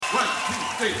1,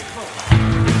 2, 3,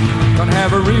 4. Gonna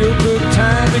have a real good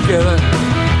time together.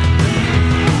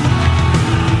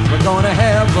 We're gonna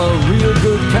have a real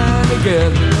good time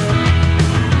together.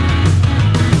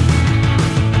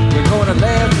 We're gonna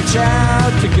laugh and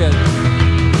shout together.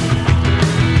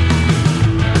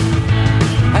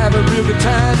 Have a real good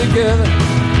time together.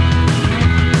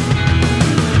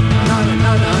 Na na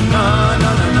na na na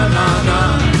na na na na na.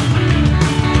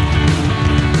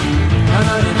 Na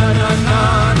na na na na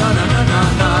na na na na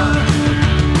na.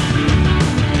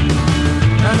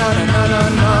 Na na na na na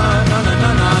na na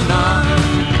na na na.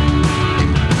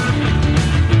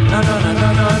 Na na na na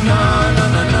na na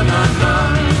na na na na.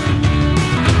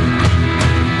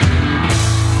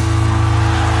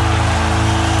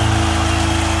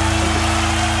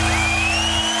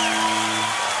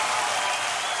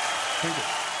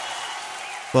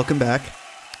 Welcome back.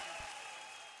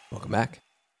 Welcome back.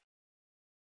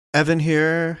 Evan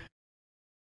here,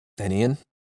 And Ian?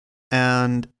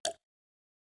 and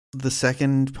the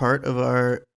second part of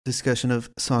our discussion of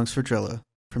Songs for DRELLA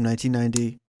from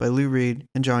 1990 by Lou Reed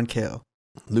and John Cale.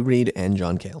 Lou Reed and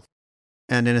John Cale.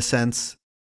 And in a sense,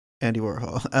 Andy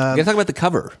Warhol. We gotta talk about the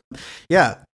cover.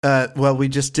 Yeah. Well, we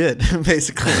just did,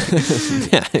 basically.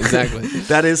 Yeah, exactly.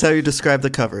 That is how you describe the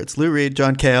cover. It's Lou Reed,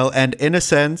 John Cale, and in a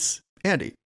sense,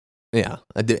 Andy. Yeah,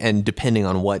 and depending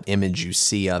on what image you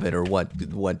see of it or what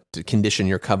condition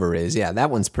your cover is, yeah, that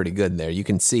one's pretty good there. You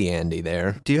can see Andy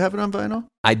there. Do you have it on vinyl?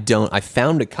 I don't. I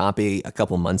found a copy a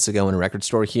couple months ago in a record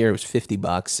store here. It was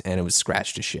 $50 and it was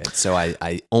scratched to shit. So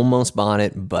I almost bought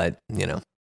it, but, you know,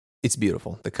 it's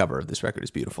beautiful. The cover of this record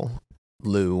is beautiful.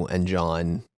 Lou and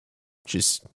John,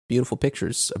 just beautiful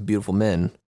pictures of beautiful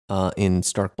men in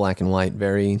stark black and white.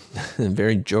 Very,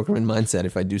 very Jokerman mindset,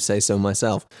 if I do say so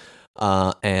myself.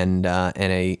 And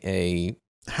a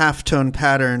half-tone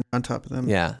pattern on top of them.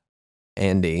 Yeah,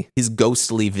 Andy, his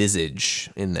ghostly visage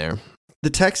in there. The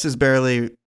text is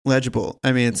barely legible.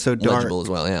 I mean, it's so dark. Legible as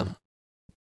well, yeah.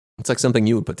 It's like something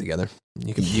you would put together.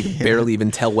 You can barely even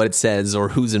tell what it says or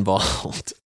who's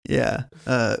involved. Yeah.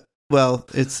 Well,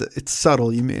 it's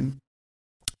subtle, you mean?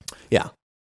 Yeah.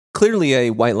 Clearly a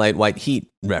White Light, White Heat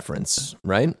reference,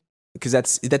 right? Because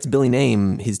that's Billy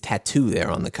Name, his tattoo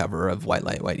there on the cover of White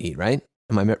Light, White Heat, right?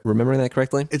 Am I remembering that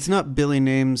correctly? It's not Billy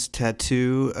Name's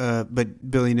tattoo,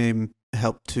 but Billy Name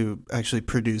helped to actually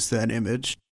produce that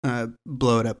image,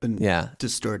 blow it up and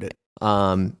distort it.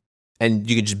 And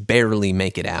you could just barely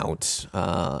make it out,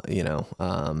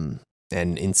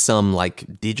 and in some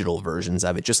like digital versions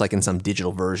of it, just like in some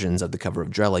digital versions of the cover of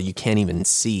DRELLA, you can't even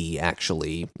see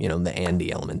actually, the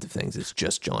Andy element of things. It's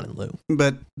just John and Lou.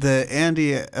 But the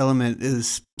Andy element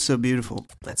is so beautiful.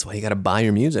 That's why you got to buy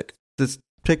your music. This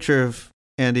picture of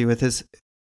Andy with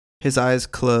his eyes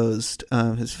closed,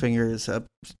 his fingers up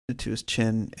to his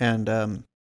chin, and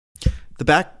the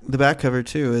back cover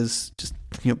too is just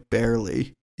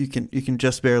barely. You can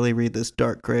just barely read this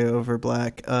dark gray over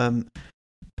black.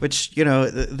 Which,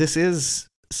 this is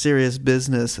serious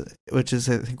business, which is,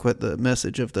 I think, what the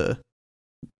message of the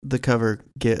cover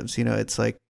gives. It's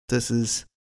like, this is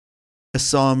a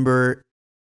somber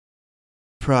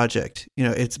project.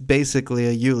 It's basically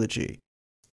a eulogy.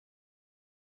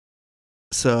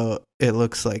 So it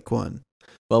looks like one.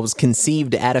 Well, it was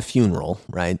conceived at a funeral,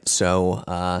 right? So,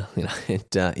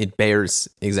 it bears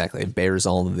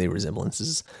all of the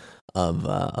resemblances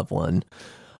of one.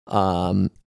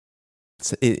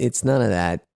 It's none of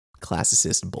that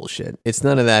classicist bullshit. It's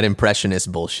none of that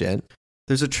impressionist bullshit.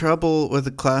 There's a trouble with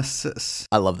the classicists.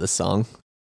 I love this song.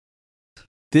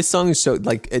 This song is so,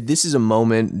 this is a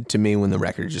moment to me when the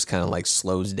record just kind of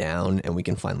slows down and we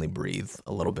can finally breathe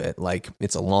a little bit.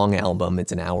 It's a long album.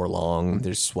 It's an hour long.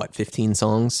 There's 15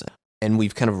 songs? And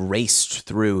we've kind of raced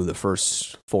through the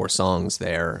first 4 songs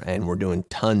there, and we're doing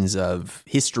tons of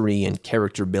history and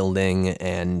character building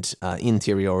and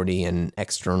interiority and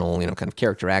external, kind of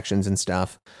character actions and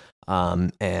stuff.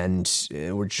 And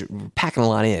we're packing a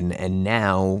lot in. And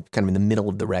now, kind of in the middle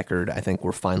of the record, I think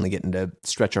we're finally getting to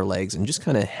stretch our legs and just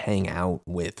kind of hang out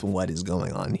with what is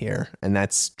going on here. And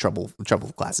that's Trouble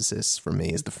with Classicists for me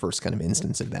is the first kind of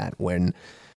instance of that, when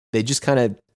they just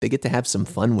they get to have some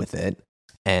fun with it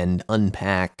and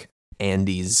unpack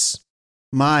Andy's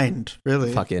mind,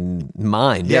 really. Fucking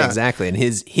mind. Yeah, exactly. And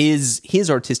his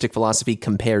artistic philosophy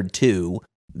compared to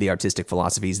the artistic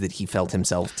philosophies that he felt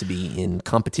himself to be in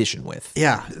competition with.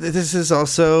 Yeah, this is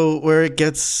also where it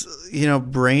gets,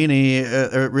 brainy,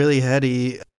 or really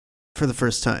heady for the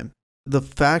first time. The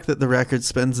fact that the record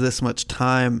spends this much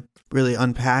time really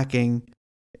unpacking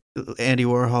Andy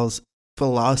Warhol's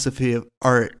philosophy of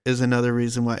art is another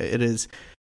reason why it is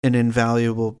an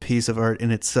invaluable piece of art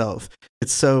in itself.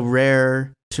 It's so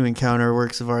rare to encounter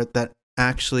works of art that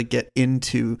actually get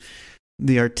into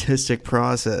the artistic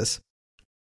process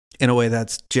in a way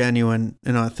that's genuine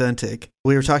and authentic.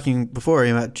 We were talking before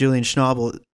about Julian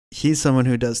Schnabel. He's someone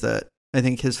who does that. I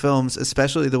think his films,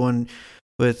 especially the one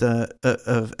with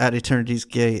of At Eternity's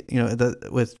Gate,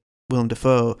 with Willem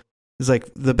Dafoe, is like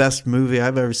the best movie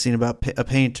I've ever seen about a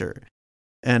painter,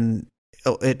 and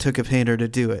it took a painter to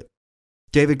do it.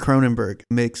 David Cronenberg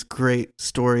makes great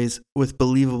stories with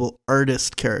believable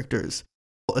artist characters.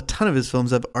 A ton of his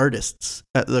films have artists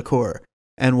at the core,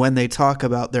 and when they talk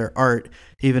about their art,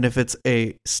 even if it's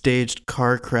a staged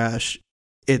car crash,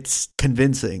 it's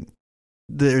convincing.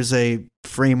 There's a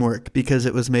framework because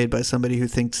it was made by somebody who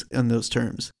thinks in those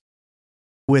terms.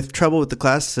 With Trouble with the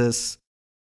Classicists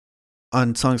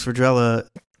on Songs for DRELLA,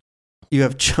 you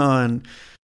have John,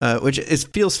 which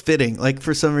feels fitting. Like,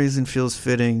 for some reason, feels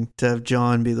fitting to have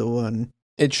John be the one.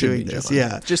 It should doing be this. John.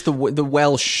 Yeah. Just the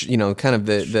Welsh, kind of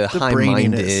the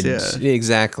high-minded,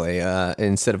 exactly.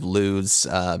 Instead of Lou's,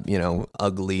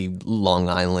 ugly Long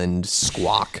Island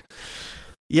squawk.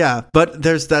 Yeah, but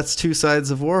that's two sides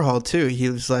of Warhol too. He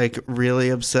was like really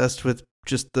obsessed with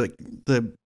just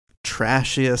the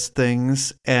trashiest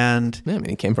things, and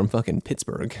he came from fucking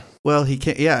Pittsburgh. Well, he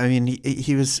can't. Yeah, I mean,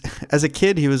 he was, as a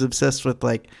kid, he was obsessed with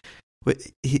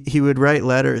he would write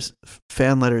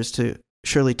fan letters to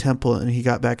Shirley Temple, and he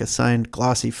got back a signed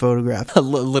glossy photograph. A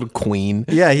little queen.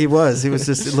 Yeah, he was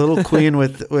this little queen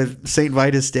with St.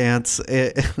 Vitus dance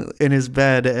in his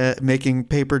bed, making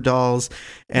paper dolls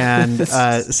and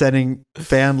sending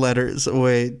fan letters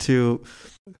away to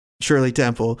Shirley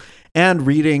Temple, and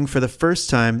reading for the first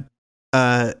time,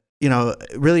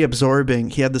 really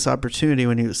absorbing. He had this opportunity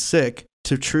when he was sick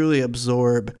to truly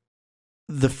absorb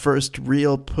the first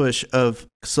real push of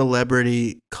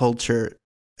celebrity culture,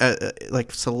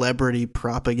 like celebrity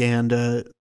propaganda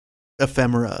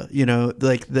ephemera, in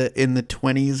the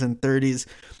 20s and 30s.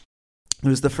 It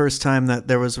was the first time that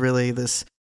there was really this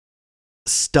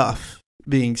stuff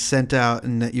being sent out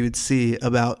and that you would see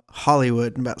about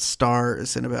Hollywood and about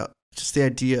stars and about just the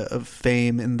idea of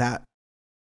fame in that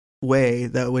way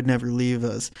that would never leave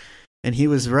us. And he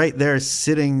was right there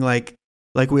sitting like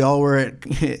we all were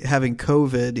having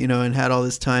COVID, and had all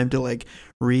this time to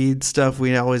read stuff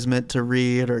we always meant to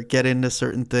read or get into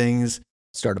certain things.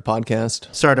 Start a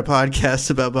podcast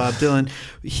about Bob Dylan.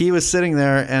 He was sitting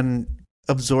there and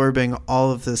absorbing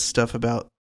all of this stuff about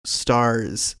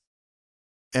stars.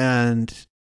 And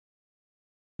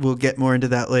we'll get more into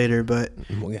that later, but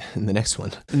in the next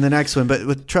one. But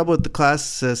with Trouble with the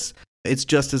Classicists, it's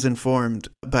just as informed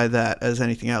by that as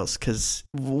anything else. Because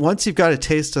once you've got a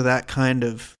taste of that kind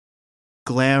of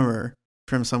glamour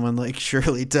from someone like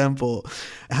Shirley Temple,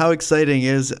 how exciting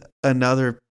is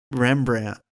another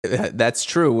Rembrandt? That's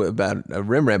true about a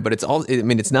Rembrandt, but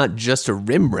it's not just a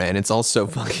Rembrandt, it's also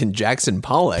fucking Jackson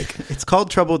Pollock. It's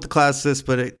called Trouble with the Classicists,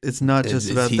 but it's not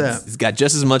just about them. He's got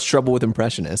just as much trouble with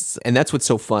Impressionists. And that's what's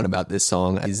so fun about this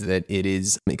song, is that it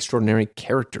is extraordinary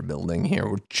character building here.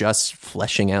 We're just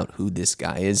fleshing out who this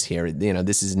guy is here.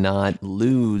 This is not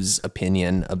Lou's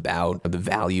opinion about the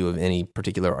value of any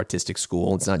particular artistic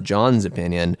school. It's not John's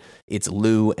opinion. It's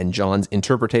Lou and John's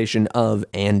interpretation of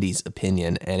Andy's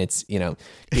opinion. And it's,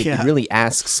 it really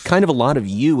asks kind of a lot of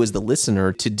you as the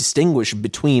listener to distinguish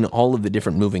between all of the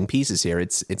different moving pieces here.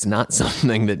 It's not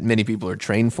something that many people are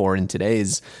trained for in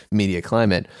today's media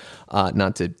climate.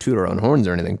 Not to toot our own horns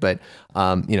or anything, but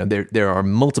there are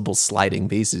multiple sliding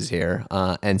pieces here,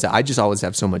 and so I just always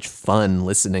have so much fun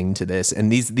listening to this.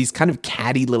 And these kind of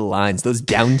catty little lines, those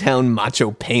downtown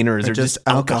macho painters are just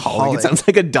alcoholic. It sounds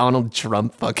like a Donald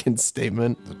Trump fucking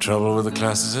statement. The trouble with the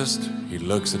classicist, he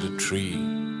looks at a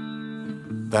tree.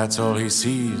 That's all he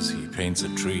sees, he paints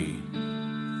a tree.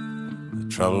 The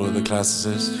trouble with the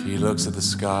classicist, he looks at the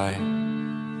sky.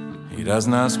 He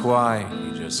doesn't ask why,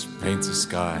 he just paints a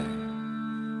sky.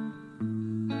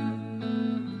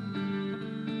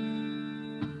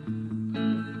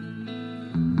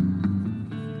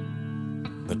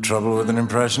 The trouble with an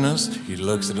impressionist, he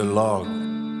looks at a log.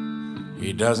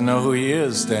 He doesn't know who he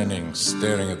is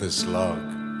staring at this log.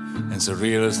 And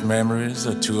surrealist memories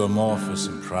are too amorphous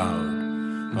and proud,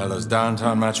 while those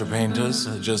downtown macho painters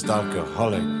are just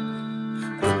alcoholic.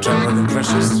 The trouble with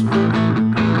impressionists.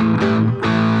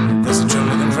 There's the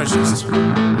trouble with impressionists.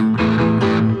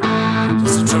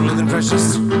 There's the trouble with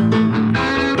impressionists.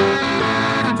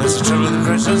 There's the trouble with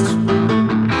impressionists.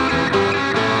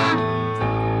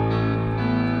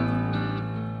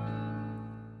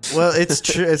 Well, it's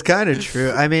true. It's kind of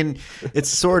true. I mean, it's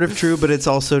sort of true, but it's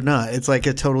also not. It's like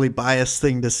a totally biased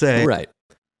thing to say. Right.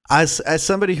 As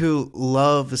somebody who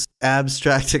loves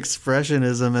abstract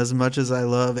expressionism as much as I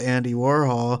love Andy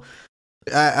Warhol,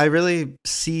 I really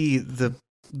see the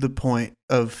point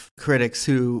of critics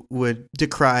who would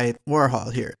decry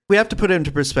Warhol here. We have to put it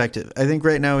into perspective. I think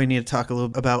right now we need to talk a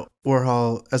little about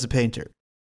Warhol as a painter.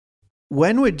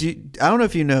 When would you, I don't know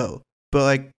if you know, but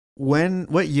like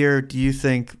what year do you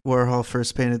think Warhol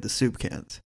first painted the soup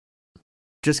cans?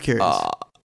 Just curious.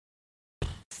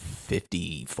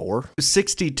 54?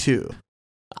 62.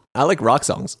 I like rock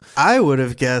songs. I would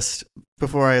have guessed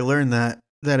before I learned that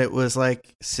it was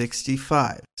like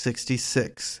 65,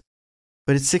 66.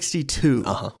 But it's 62.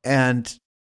 Uh-huh. And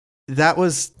that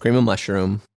was cream of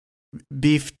mushroom,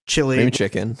 beef chili, cream of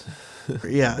chicken.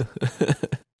 Yeah.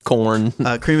 Corn.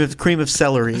 Cream of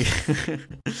celery.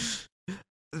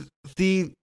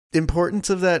 The importance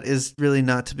of that is really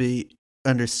not to be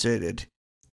understated.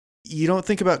 You don't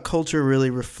think about culture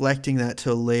really reflecting that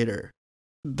till later.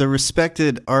 The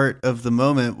respected art of the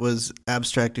moment was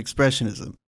abstract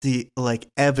expressionism. The like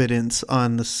evidence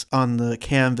on the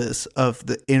canvas of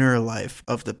the inner life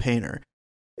of the painter.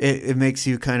 It makes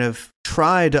you kind of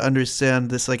try to understand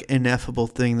this like ineffable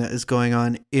thing that is going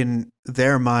on in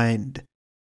their mind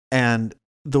and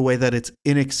the way that it's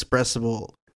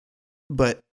inexpressible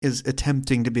but is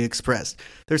attempting to be expressed.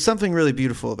 There's something really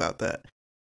beautiful about that.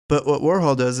 But what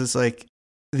Warhol does is like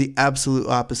the absolute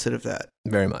opposite of that.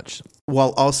 Very much.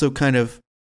 While also kind of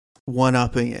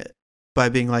one-upping it by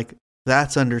being like,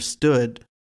 that's understood.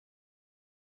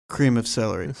 Cream of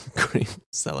celery. Cream of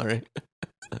celery.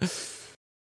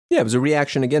 Yeah, it was a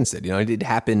reaction against it. You know, it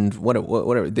happened,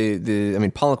 whatever. I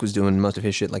mean, Pollock was doing most of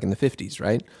his shit like in the 50s,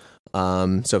 right?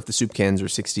 So if the soup cans were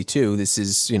 62, this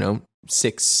is,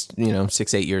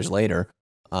 6-8 years later.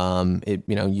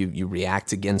 You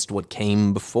react against what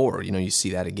came before. You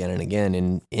see that again and again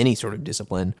in any sort of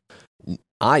discipline.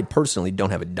 I personally don't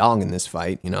have a dog in this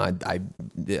fight. I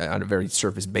on a very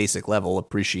surface basic level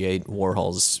appreciate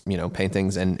Warhol's,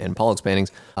 paintings and Pollock's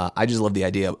paintings. I just love the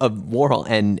idea of Warhol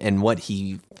and what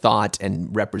he thought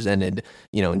and represented,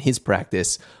 in his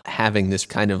practice, having this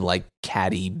kind of like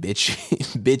catty,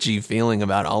 bitchy feeling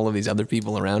about all of these other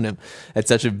people around him. It's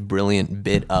such a brilliant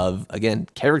bit of, again,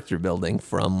 character building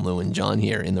from Lou and John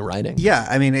here in the writing. Yeah,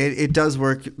 I mean, it does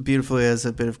work beautifully as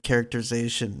a bit of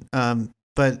characterization.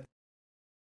 But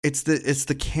it's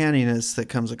the canniness that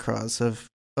comes across of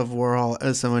Warhol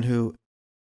as someone who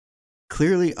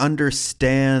clearly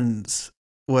understands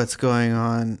what's going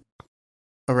on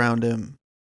around him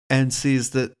and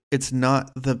sees that it's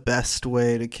not the best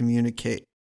way to communicate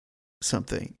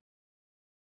something,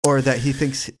 or that he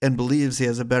thinks and believes he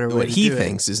has a better way what to he do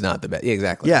thinks is not the best. Yeah,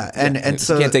 exactly. Yeah, and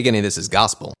so you can't take any of this as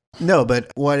gospel. No, but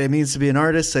what it means to be an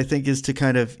artist, I think, is to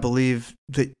kind of believe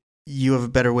that you have a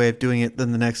better way of doing it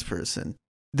than the next person.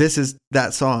 This is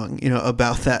that song,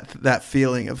 about that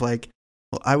feeling of like,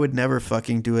 well, I would never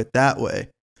fucking do it that way.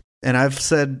 And I've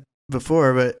said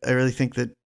before, but I really think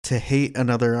that to hate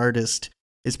another artist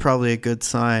is probably a good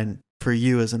sign for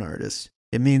you as an artist.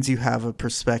 It means you have a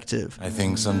perspective. I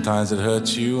think sometimes it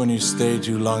hurts you when you stay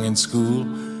too long in school.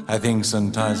 I think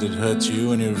sometimes it hurts you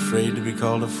when you're afraid to be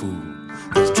called a fool.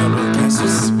 There's trouble with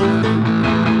classists.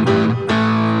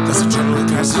 That's the trouble with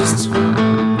classists.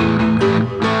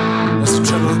 That's the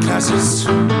trouble with classists.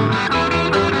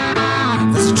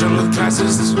 That's the trouble with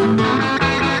classists.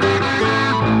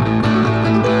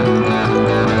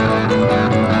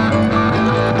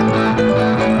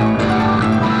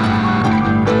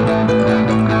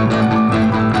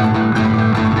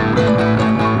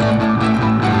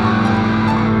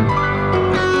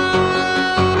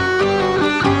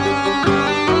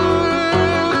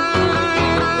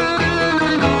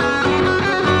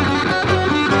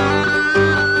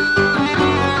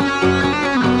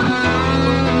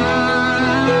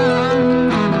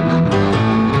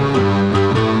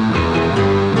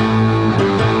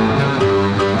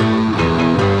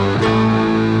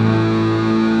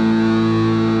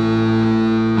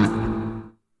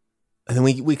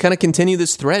 We kind of continue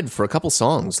this thread for a couple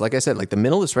songs. Like I said, like the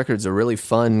middle of this record is a really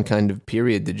fun kind of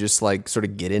period to just like sort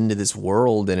of get into this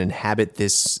world and inhabit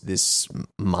this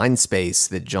mind space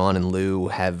that John and Lou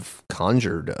have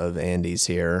conjured of Andy's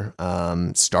here.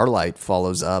 Starlight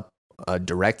follows up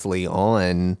directly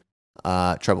on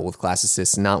Trouble with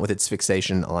Classicists, not with its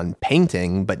fixation on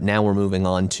painting, but now we're moving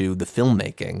on to the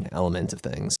filmmaking element of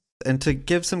things. And to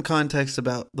give some context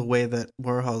about the way that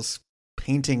Warhol's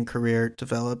painting career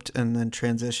developed and then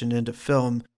transitioned into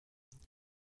film,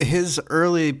 his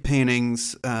early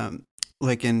paintings,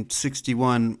 like in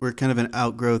 61, were kind of an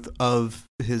outgrowth of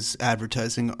his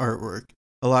advertising artwork.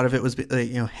 A lot of it was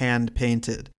hand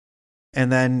painted.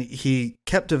 And then he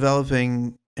kept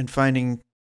developing and finding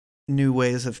new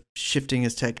ways of shifting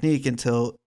his technique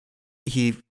until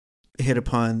he hit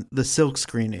upon the silk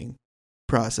screening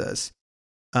process.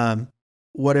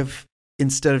 What if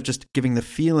instead of just giving the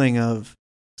feeling of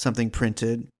something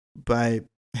printed by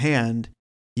hand,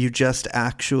 you just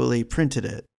actually printed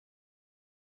it?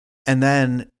 And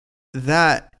then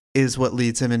that is what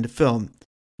leads him into film.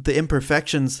 The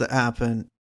imperfections that happen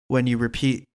when you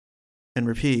repeat and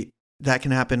repeat, that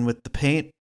can happen with the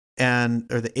paint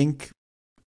or the ink,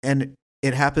 and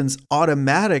it happens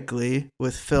automatically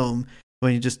with film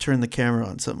when you just turn the camera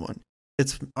on someone.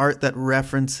 It's art that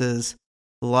references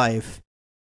life,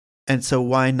 and so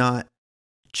why not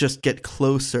just get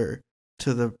closer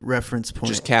to the reference point?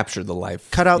 Just capture the life.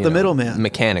 Cut out the middleman.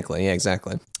 Mechanically, yeah,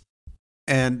 exactly.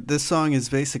 And this song is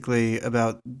basically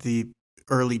about the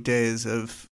early days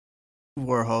of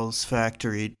Warhol's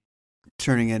factory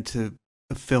turning into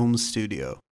a film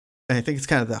studio. And I think it's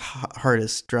kind of the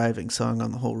hardest driving song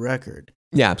on the whole record.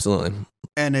 Yeah, absolutely.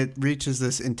 And it reaches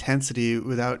this intensity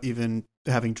without even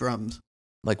having drums.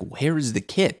 Like, where is the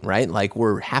kit, right? Like,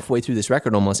 we're halfway through this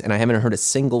record almost, and I haven't heard a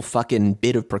single fucking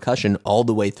bit of percussion all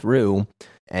the way through.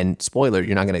 And spoiler,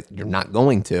 you're not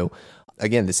going to.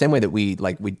 Again, the same way that we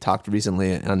talked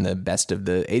recently on the Best of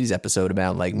the 80s episode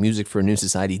about like music for a new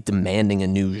society demanding a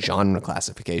new genre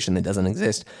classification that doesn't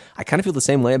exist. I kind of feel the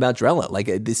same way about DRELLA. Like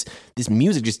this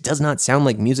music just does not sound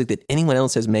like music that anyone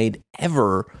else has made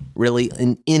ever, really,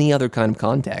 in any other kind of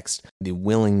context. The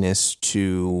willingness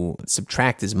to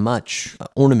subtract as much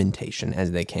ornamentation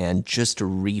as they can just to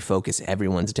refocus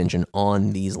everyone's attention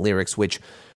on these lyrics, which,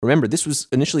 remember, this was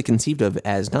initially conceived of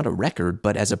as not a record,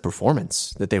 but as a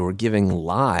performance that they were giving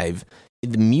live.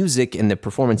 The music and the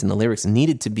performance and the lyrics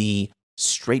needed to be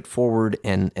straightforward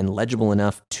and legible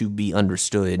enough to be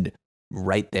understood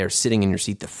right there, sitting in your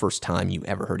seat the first time you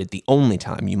ever heard it, the only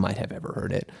time you might have ever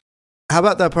heard it. How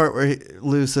about that part where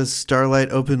Lou says "Starlight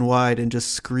open wide" and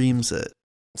just screams it?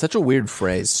 Such a weird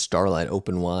phrase, "Starlight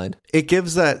open wide." It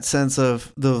gives that sense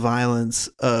of the violence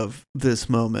of this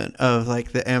moment, of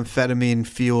like the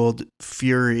amphetamine-fueled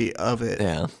fury of it.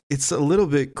 Yeah. It's a little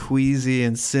bit queasy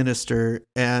and sinister,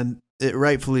 and it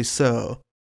rightfully so.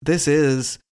 This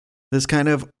is this kind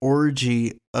of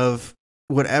orgy of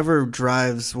whatever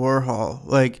drives Warhol.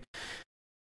 Like,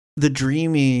 the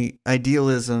dreamy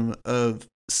idealism of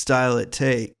style it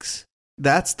takes.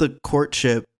 That's the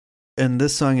courtship. And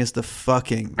this song is the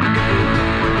fucking.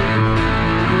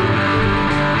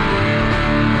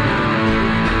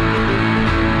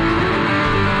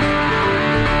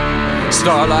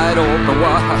 Starlight open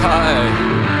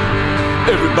wide,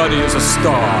 everybody is a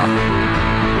star.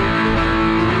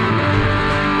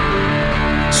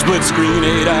 Split screen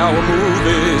 8-hour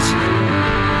movies,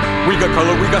 we got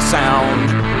color, we got sound.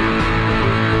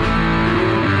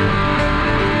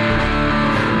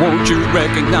 Won't you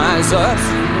recognize us?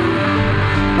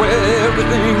 We're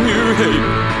everything you hate.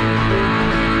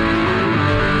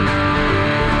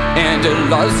 And it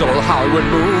loves all Hollywood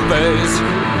movies.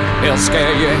 It'll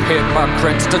scare you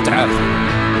hypocrites to death.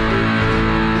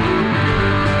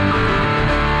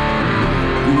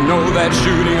 You know that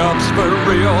shooting up's for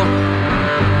real.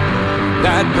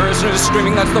 That person is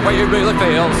screaming, that's the way it really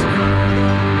feels.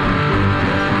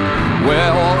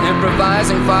 We're all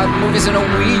improvising 5 movies in a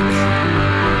week.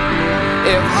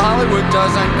 If Hollywood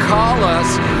doesn't call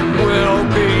us, we'll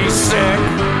be sick.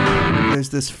 There's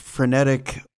this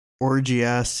frenetic,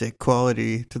 orgiastic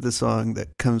quality to the song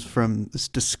that comes from this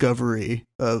discovery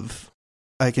of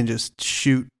I can just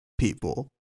shoot people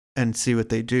and see what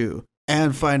they do.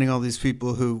 And finding all these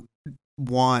people who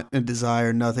want and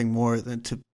desire nothing more than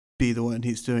to be the one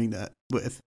he's doing that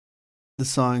with. The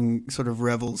song sort of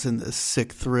revels in this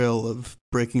sick thrill of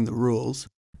breaking the rules.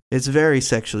 It's very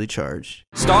sexually charged.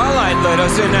 Starlight let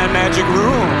us in that magic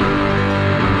room.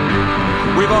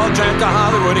 We've all dreamt of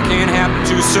Hollywood, it can't happen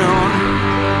too soon.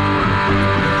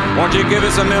 Won't you give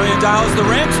us $1 million, the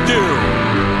rent's due?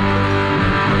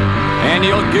 And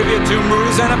he'll give you 2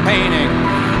 movies and a painting.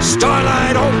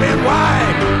 Starlight open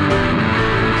wide.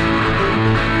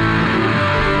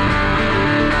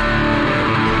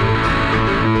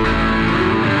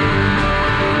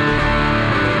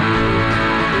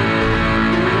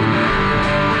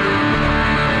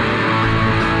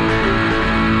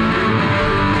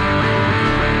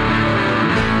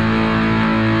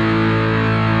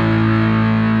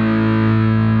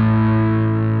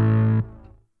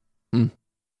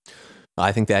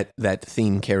 I think that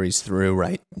theme carries through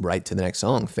right to the next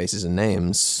song, Faces and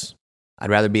Names.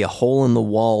 I'd rather be a hole in the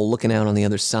wall looking out on the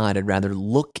other side. I'd rather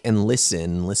look and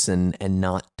listen and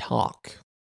not talk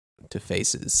to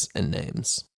faces and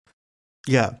names.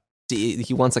 Yeah.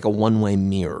 he wants like a one-way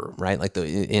mirror, right? Like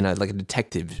in a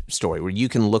detective story where you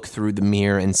can look through the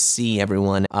mirror and see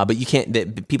everyone, but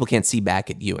people can't see back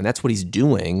at you. And that's what he's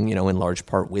doing, in large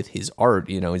part with his art,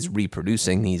 is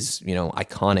reproducing these,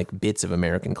 iconic bits of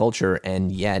American culture.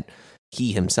 And yet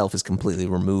he himself is completely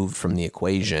removed from the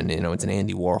equation. It's an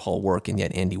Andy Warhol work, and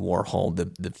yet Andy Warhol,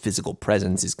 the physical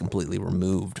presence is completely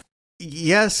removed.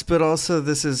 Yes, but also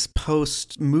this is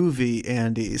post-movie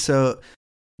Andy. So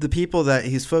the people that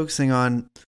he's focusing on,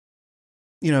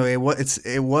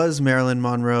 it was Marilyn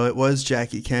Monroe, it was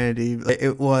Jackie Kennedy,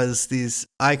 it was these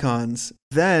icons.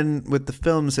 Then with the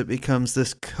films, it becomes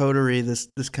this coterie, this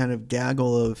kind of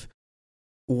gaggle of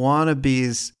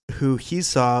wannabes who he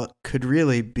saw could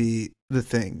really be the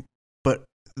thing, but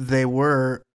they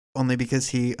were only because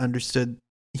he understood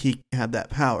he had that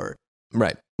power.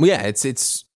 Right. Well, yeah,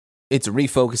 it's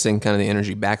refocusing kind of the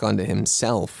energy back onto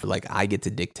himself. Like, I get to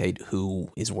dictate who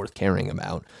is worth caring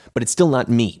about, but it's still not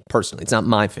me personally. It's not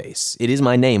my face. It is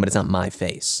my name, but it's not my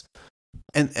face.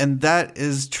 And that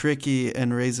is tricky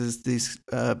and raises these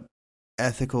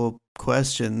ethical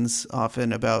questions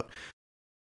often about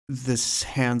this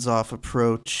hands-off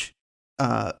approach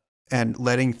and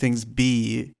letting things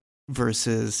be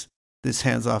versus this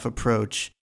hands-off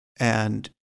approach and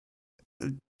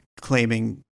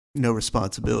claiming no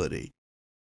responsibility.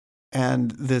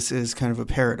 And this is kind of a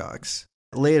paradox.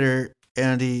 Later,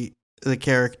 Andy, the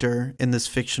character in this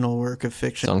fictional work of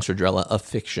fiction, Songs for DRELLA, a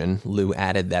fiction, Lou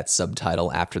added that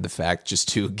subtitle after the fact just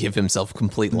to give himself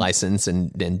complete license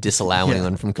and disallow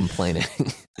anyone from complaining.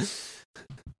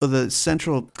 Well, the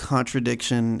central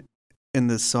contradiction in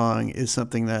this song is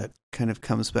something that kind of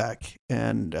comes back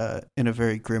and in a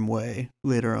very grim way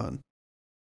later on.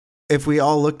 If we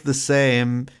all looked the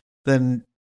same, then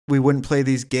we wouldn't play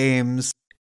these games.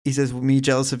 He says, me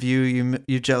jealous of you,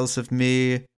 you jealous of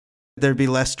me. There'd be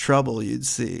less trouble, you'd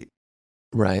see.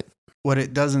 Right. What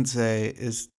it doesn't say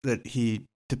is that he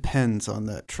depends on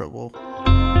that trouble.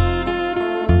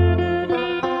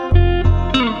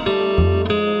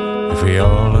 If we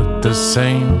all looked the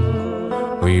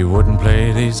same, we wouldn't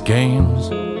play these games.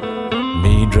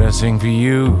 Me dressing for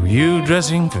you, you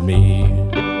dressing for me,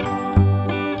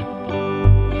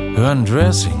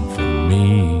 undressing for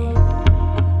me.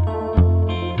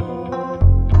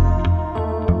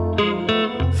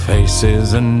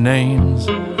 Faces and names,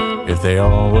 if they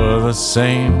all were the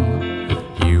same,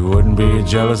 you wouldn't be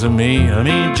jealous of me, or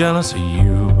me jealous of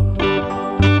you.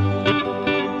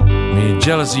 Me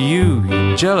jealous of you,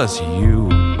 you jealous of you.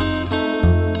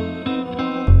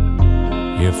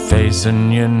 Your face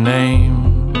and your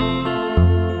name,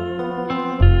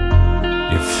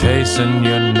 your face and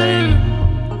your name.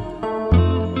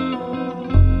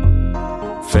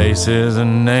 Faces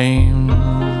and names,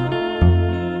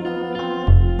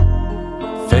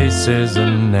 faces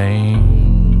and names.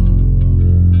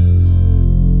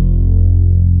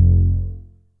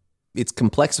 It's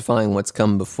complexifying what's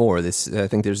come before. This, I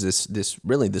think there's this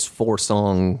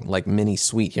 4-song like mini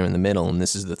suite here in the middle, and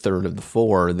this is the third of the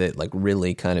 4 that like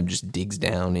really kind of just digs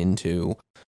down into,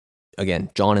 again,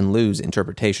 John and Lou's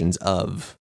interpretations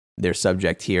of their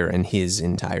subject here and his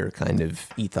entire kind of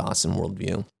ethos and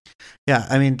worldview. Yeah,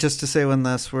 I mean, just to say one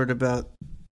last word about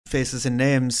faces and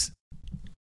names,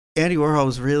 Andy Warhol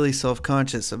was really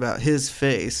self-conscious about his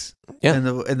face and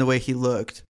the way he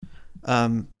looked.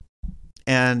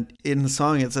 And in the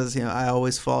song it says, I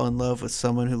always fall in love with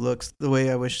someone who looks the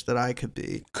way I wish that I could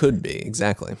be. Could be,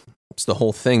 exactly. It's the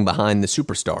whole thing behind the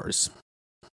superstars.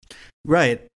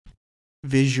 Right.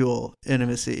 Visual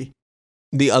intimacy.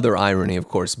 The other irony, of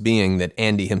course, being that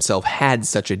Andy himself had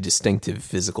such a distinctive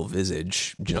physical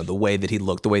visage, the way that he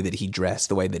looked, the way that he dressed,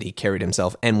 the way that he carried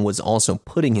himself, and was also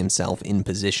putting himself in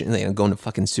position, going to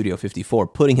fucking Studio 54,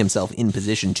 putting himself in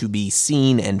position to be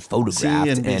seen and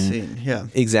photographed. And be seen, yeah.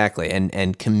 Exactly,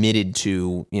 and committed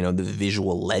to, the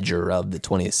visual ledger of the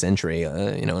 20th century,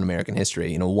 in American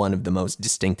history, one of the most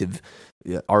distinctive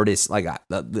artists. Like,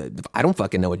 I don't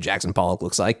fucking know what Jackson Pollock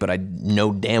looks like, but I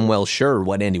know damn well sure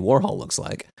what Andy Warhol looks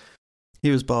like.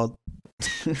 He was bald.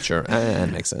 Sure,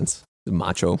 that makes sense.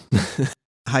 Macho.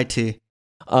 High T.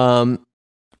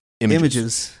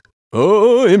 Images.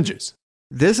 Oh, images.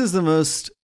 This is the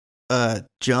most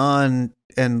John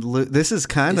and Luke. This is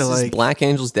kind of like Black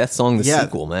Angel's Death Song, the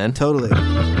sequel, man. Totally.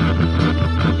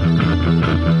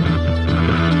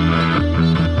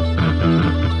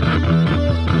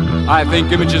 I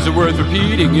think images are worth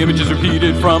repeating, images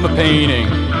repeated from a painting.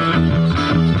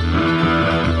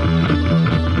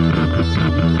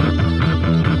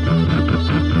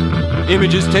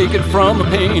 Images taken from a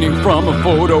painting, from a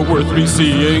photo worth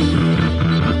re-seeing.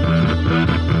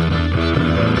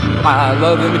 I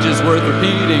love images worth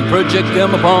repeating. Project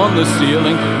them upon the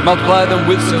ceiling. Multiply them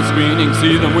with silk screening.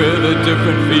 See them with a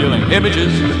different feeling.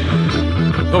 Images,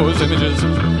 those images.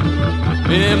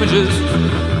 Images,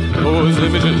 those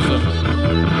images.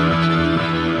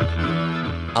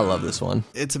 I love this one.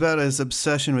 It's about his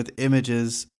obsession with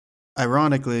images,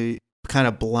 ironically, kind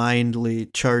of blindly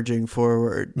charging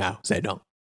forward. Mao Zedong.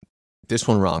 This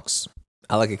one rocks.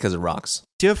 I like it because it rocks.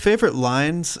 Do you have favorite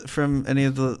lines from any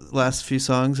of the last few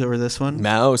songs over this one?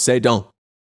 Mao Zedong.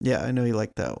 Yeah, I know you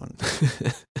like that one.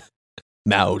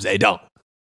 Mao Zedong.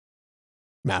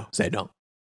 Mao Zedong.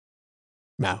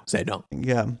 Mao Zedong.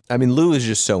 Yeah. I mean, Lou is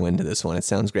just so into this one. It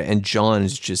sounds great. And John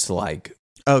is just like...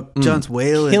 Oh, John's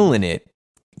wailing. Killing it.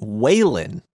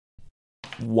 Wailing.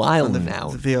 Wilding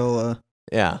out. The viola.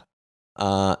 Yeah.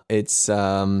 It's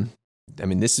I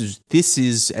mean, this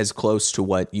is as close to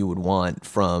what you would want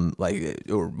from, like,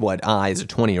 or what I, as a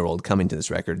 20-year-old coming to this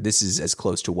record, this is as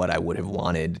close to what I would have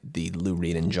wanted the Lou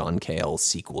Reed and John Cale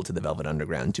sequel to the Velvet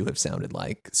Underground to have sounded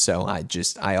like. So I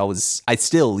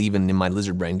still, even in my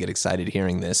lizard brain, get excited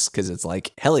hearing this, because it's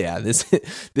like, hell yeah, this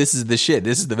is the shit.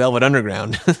 This is the Velvet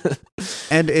Underground.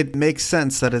 And it makes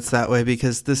sense that it's that way,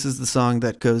 because this is the song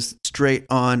that goes straight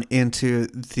on into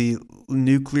the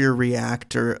nuclear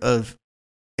reactor of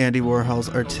Andy Warhol's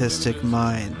artistic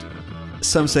mind.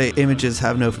 Some say images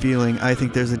have no feeling. I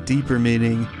think there's a deeper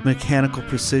meaning. Mechanical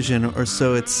precision, or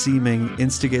so it's seeming,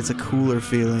 instigates a cooler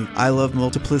feeling. I love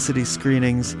multiplicity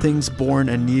screenings. Things born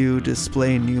anew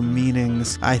display new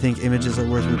meanings. I think images are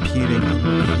worth repeating.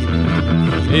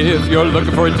 If you're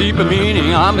looking for a deeper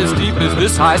meaning, I'm as deep as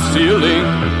this high ceiling.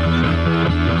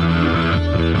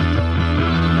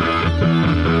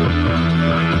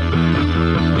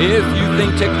 If you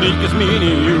think technique is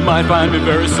meaning, you might find me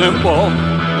very simple.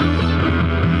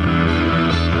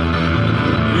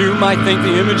 You might think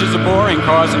the images are boring,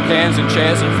 cars and cans and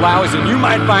chairs and flowers, and you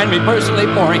might find me personally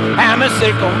boring. Hammer,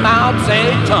 sickle, Mao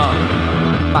Zedong,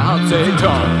 Mao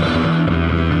Zedong.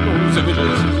 Those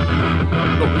images.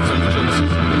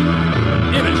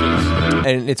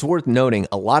 And it's worth noting,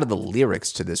 a lot of the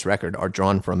lyrics to this record are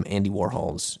drawn from Andy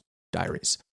Warhol's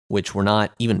diaries, which were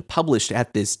not even published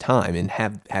at this time and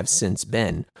have since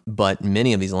been. But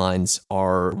many of these lines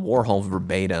are Warhol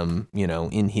verbatim,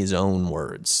 in his own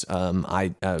words.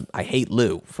 I Hate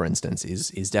Lou, for instance,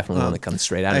 is definitely one that comes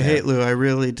straight out of there. I Hate Lou, I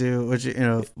really do, which,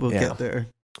 we'll get there.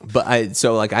 But I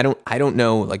don't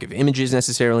know, like, if images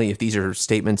necessarily, if these are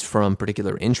statements from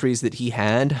particular entries that he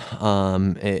had,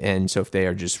 and so if they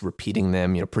are just repeating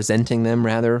them, presenting them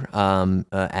rather,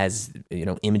 as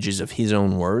images of his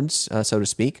own words, so to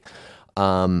speak,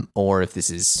 or if this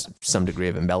is some degree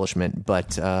of embellishment.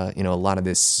 But a lot of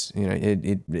this,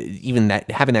 even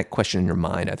that, having that question in your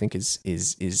mind, I think is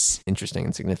interesting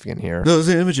and significant here. Those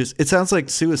images. It sounds like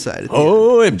suicide.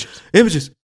 Oh, images.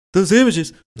 Those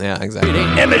images. Yeah, exactly.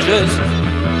 Images.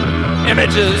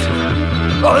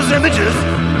 Those images.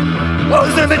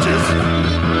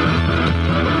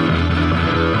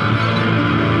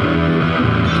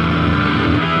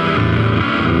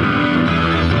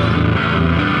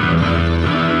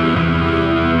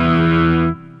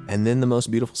 And then the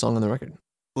most beautiful song on the record.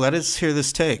 Let us hear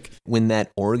this take. When that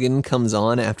organ comes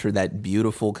on after that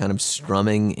beautiful kind of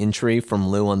strumming entry from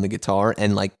Lou on the guitar,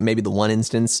 and like maybe one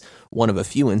of a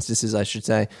few instances, I should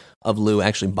say, of Lou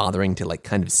actually bothering to like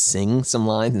kind of sing some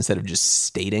lines instead of just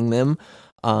stating them.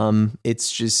 It's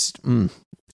just,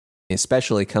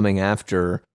 especially coming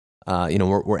after,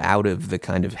 we're out of the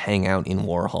kind of hang out in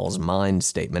Warhol's mind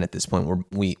statement at this point, where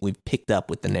we've picked up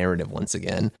with the narrative once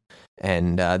again.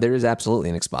 And there is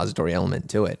absolutely an expository element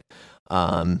to it.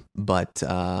 But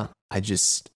I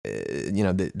just,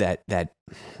 the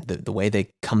way they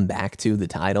come back to the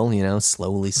title,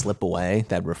 slowly slip away,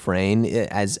 that refrain,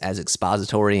 as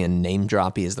expository and name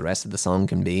droppy as the rest of the song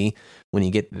can be, when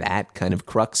you get that kind of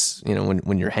crux,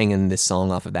 when you're hanging this song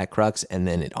off of that crux, and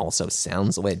then it also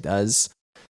sounds the way it does,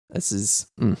 it's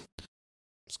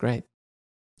great.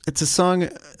 It's a song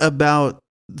about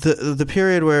the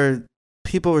period where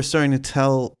people were starting to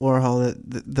tell Warhol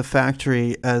that the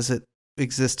factory as it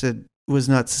existed was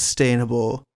not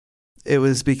sustainable. It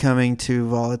was becoming too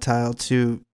volatile,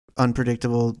 too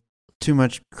unpredictable, too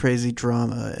much crazy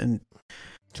drama, and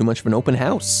too much of an open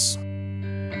house.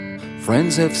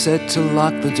 Friends have said to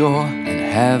lock the door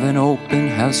and have an open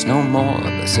house no more.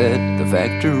 They said the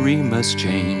factory must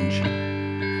change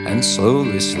and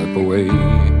slowly slip away.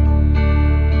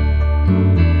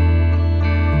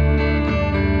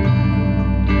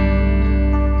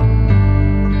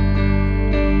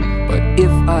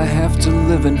 If I have to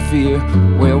live in fear,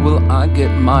 where will I get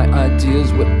my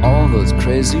ideas with all those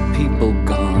crazy people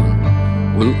gone?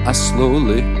 Will I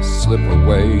slowly slip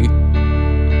away?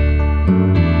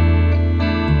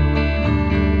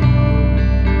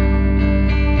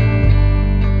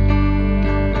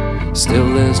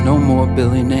 Still there's no more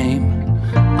Billy name.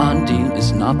 Undine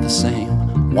is not the same.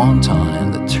 Wonton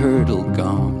and the turtle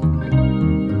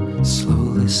gone.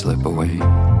 Slowly slip away.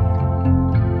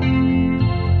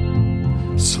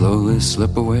 Slowly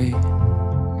slip away.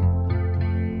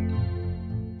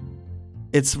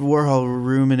 It's Warhol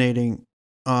ruminating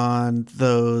on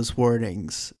those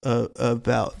warnings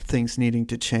about things needing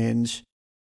to change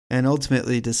and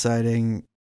ultimately deciding,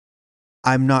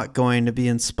 I'm not going to be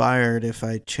inspired if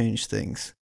I change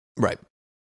things. Right.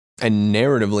 And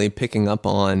narratively picking up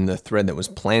on the thread that was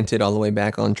planted all the way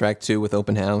back on track 2 with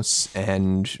Open House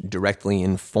and directly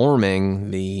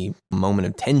informing the moment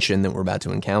of tension that we're about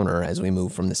to encounter as we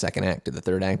move from the second act to the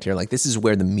third act here. Like, this is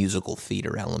where the musical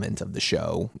theater element of the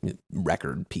show,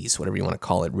 record piece, whatever you want to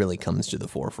call it, really comes to the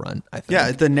forefront, I think.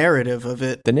 Yeah, the narrative of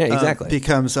it exactly.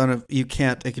 becomes you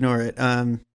can't ignore it.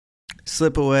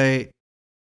 Slip Away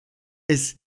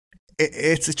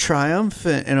it's a triumph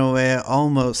in a way,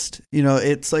 almost.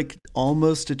 It's like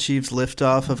almost achieves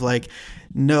liftoff of like,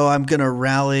 no, I'm gonna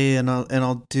rally and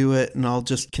I'll do it and I'll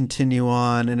just continue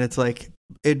on. And it's like,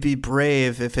 it'd be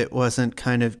brave if it wasn't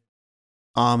kind of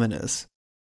ominous.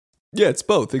 Yeah, it's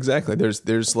both, exactly.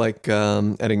 There's like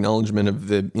an acknowledgement of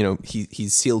the,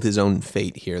 he's sealed his own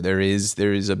fate here. There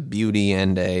is a beauty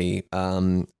and a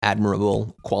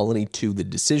admirable quality to the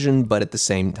decision, but at the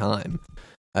same time,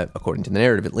 according to the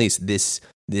narrative at least, this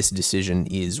decision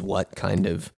is what kind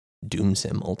of dooms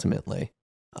him ultimately.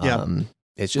 Yeah.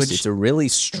 It's a really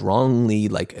strongly,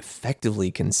 like, effectively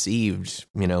conceived,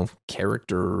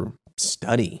 character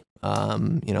study,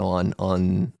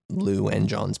 on Lou and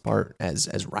John's part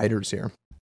as writers here.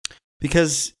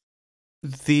 Because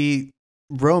the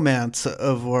romance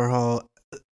of Warhol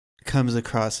comes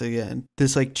across again.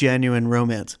 This like genuine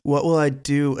romance. What will I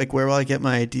do? Like, where will I get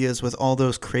my ideas with all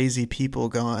those crazy people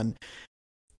gone?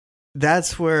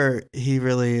 That's where he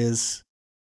really is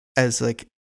as like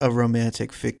a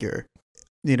romantic figure.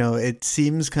 It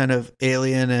seems kind of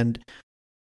alien, and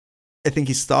I think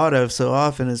he's thought of so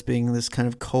often as being this kind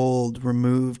of cold,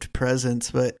 removed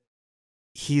presence, but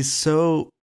he's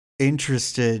so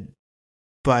interested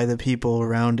by the people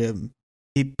around him.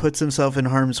 He puts himself in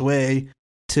harm's way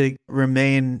to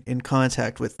remain in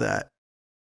contact with that.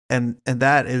 And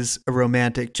that is a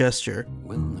romantic gesture.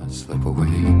 Will not slip away.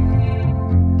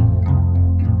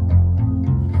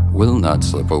 Will not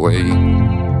slip away.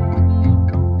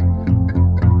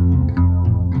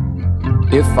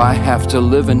 If I have to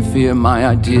live in fear, my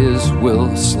ideas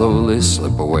will slowly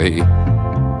slip away.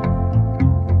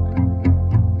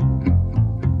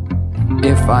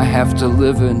 If I have to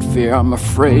live in fear, I'm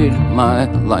afraid my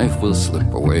life will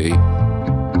slip away.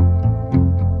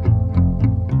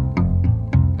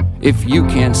 If you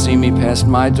can't see me past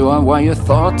my door, why, your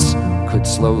thoughts could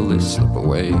slowly slip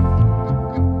away.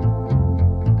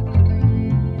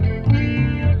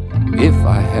 If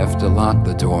I have to lock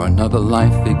the door, another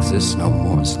life exists no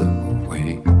more, slip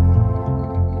away.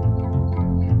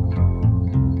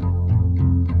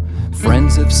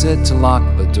 Friends have said to lock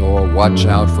the door, watch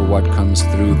out for what comes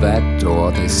through that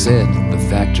door. They said the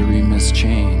factory must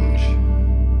change,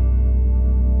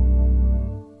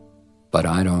 but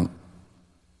I don't.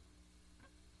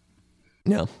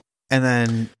 No. And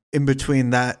then in between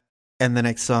that and the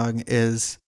next song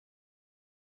is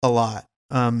a lot.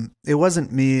 It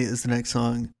Wasn't Me is the next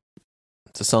song.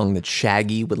 It's a song that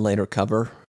Shaggy would later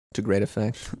cover to great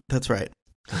effect. That's right.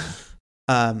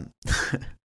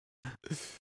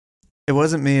 It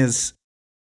Wasn't Me is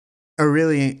a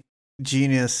really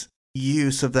genius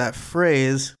use of that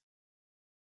phrase,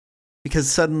 because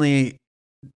suddenly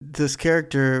this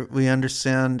character we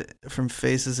understand from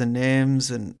Faces and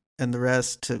Names and the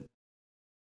rest to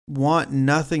want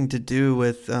nothing to do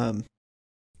with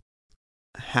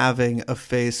having a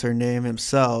face or name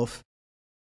himself,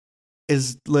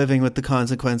 is living with the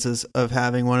consequences of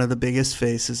having one of the biggest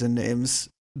faces and names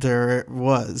there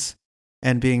was,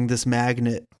 and being this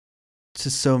magnet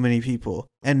to so many people,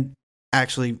 and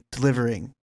actually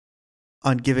delivering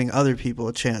on giving other people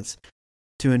a chance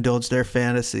to indulge their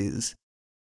fantasies.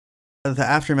 The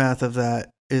aftermath of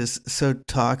that is so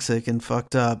toxic and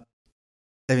fucked up.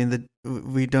 I mean,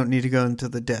 we don't need to go into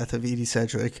the death of Edie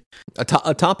Sedgwick.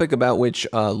 A topic about which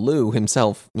Lou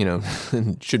himself,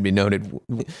 should be noted,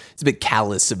 is a bit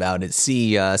callous about it.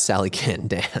 See Sally Can't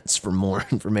Dance for more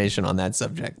information on that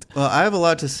subject. Well, I have a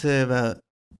lot to say about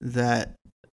that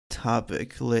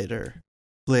topic later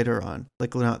on,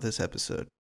 like not this episode.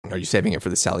 Are you saving it for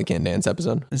the Sally Can't Dance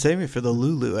episode? I'm saving it for the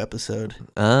Lulu episode.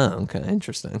 Ah, okay,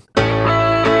 interesting.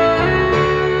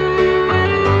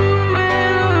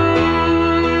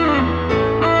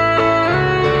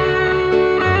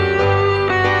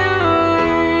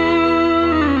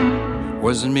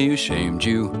 Wasn't me who shamed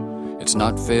you. It's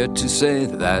not fair to say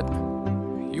that.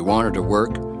 You wanted to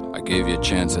work, I gave you a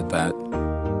chance at that.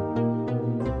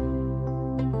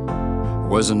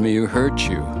 Wasn't me who hurt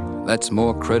you. That's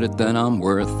more credit than I'm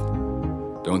worth.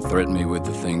 Don't threaten me with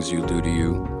the things you'll do to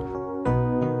you.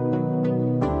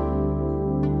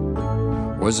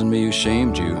 Wasn't me who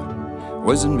shamed you.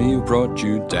 Wasn't me who brought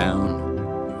you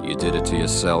down. You did it to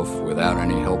yourself without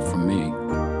any help from me.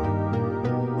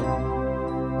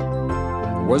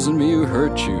 Wasn't me who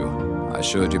hurt you. I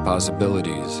showed you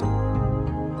possibilities.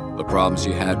 The problems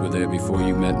you had were there before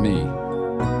you met me.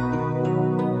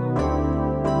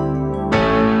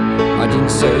 I didn't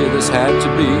say this had to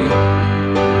be.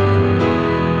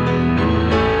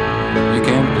 You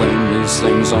can't blame these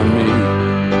things on me.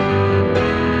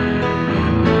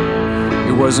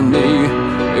 It wasn't me,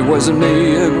 it wasn't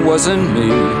me, it wasn't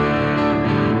me.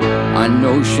 I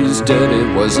know she's dead,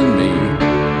 it wasn't me.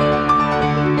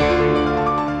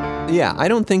 Yeah, I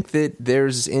don't think that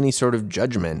there's any sort of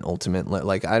judgment ultimately.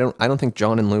 Like I don't think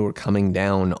John and Lou were coming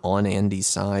down on Andy's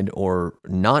side or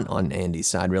not on Andy's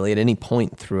side really at any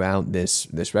point throughout this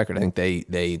record. I think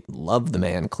they love the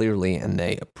man clearly and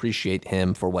they appreciate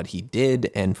him for what he did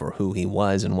and for who he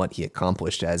was and what he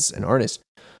accomplished as an artist.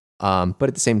 But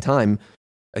at the same time,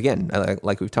 again,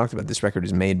 like we've talked about, this record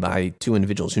is made by two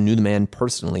individuals who knew the man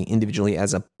personally, individually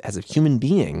as a human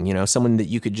being, you know, someone that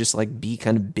you could just like be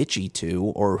kind of bitchy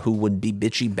to, or who would be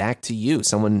bitchy back to you,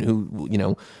 someone who, you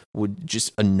know, would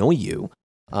just annoy you.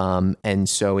 And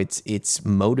so it's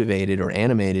motivated or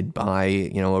animated by,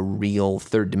 you know, a real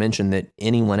third dimension that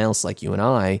anyone else like you and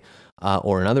I,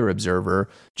 or another observer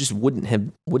just wouldn't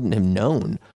have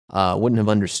known, wouldn't have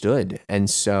understood. And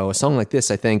so a song like this,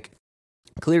 I think,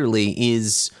 clearly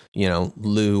is, you know,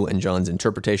 Lou and John's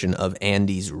interpretation of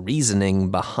Andy's reasoning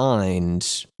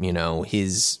behind, you know,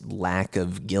 his lack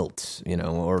of guilt, you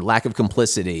know, or lack of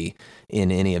complicity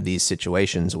in any of these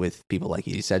situations with people like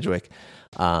Edie Sedgwick.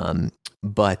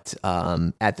 But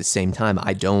at the same time,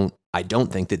 I don't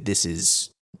think that this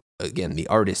is, again, the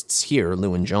artists here,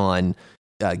 Lou and John,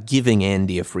 giving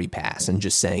Andy a free pass and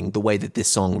just saying the way that this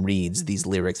song reads, these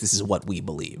lyrics, this is what we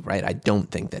believe, right? I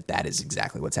don't think that that is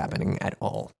exactly what's happening at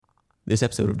all. This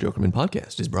episode of Jokerman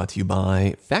Podcast is brought to you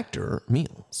by Factor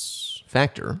Meals.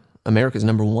 Factor, America's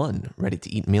 #1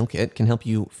 ready-to-eat meal kit, can help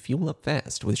you fuel up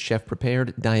fast with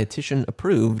chef-prepared,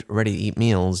 dietitian-approved, ready-to-eat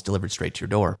meals delivered straight to your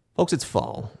door. Folks, it's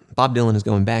fall. Bob Dylan is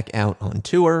going back out on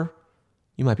tour.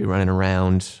 You might be running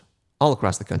around all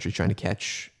across the country trying to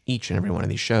catch each and every one of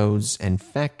these shows, and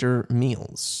Factor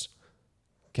Meals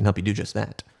can help you do just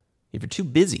that. If you're too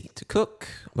busy to cook,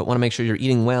 but want to make sure you're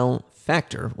eating well,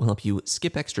 Factor will help you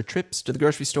skip extra trips to the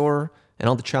grocery store and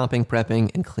all the chopping,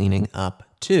 prepping, and cleaning up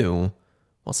too,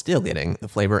 while still getting the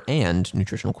flavor and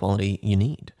nutritional quality you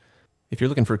need. If you're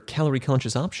looking for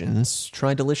calorie-conscious options,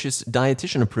 try delicious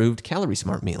dietitian-approved Calorie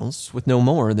Smart meals with no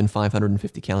more than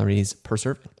 550 calories per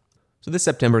serving. So this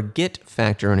September, get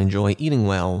Factor and enjoy eating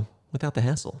well without the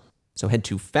hassle. So head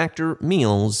to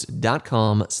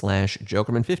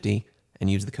factormeals.com/Jokerman50 and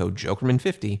use the code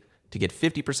Jokerman50 to get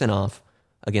 50% off.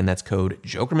 Again, that's code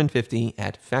Jokerman50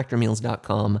 at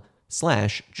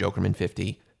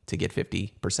factormeals.com/Jokerman50 to get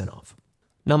 50% off.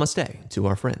 Namaste to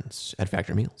our friends at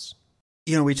Factor Meals.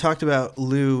 You know, we talked about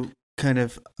Lou kind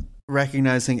of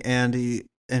recognizing Andy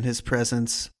and his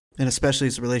presence, and especially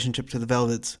his relationship to the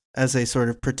Velvets, as a sort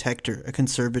of protector, a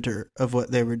conservator of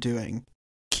what they were doing,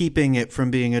 keeping it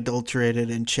from being adulterated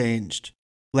and changed,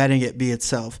 letting it be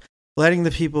itself, letting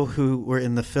the people who were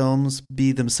in the films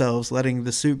be themselves, letting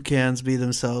the soup cans be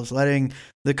themselves, letting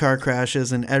the car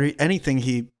crashes and anything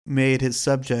he made his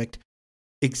subject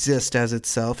exist as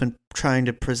itself, and trying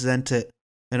to present it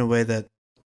in a way that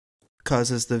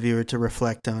causes the viewer to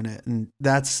reflect on it. And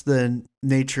that's the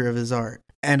nature of his art.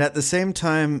 And at the same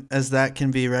time as that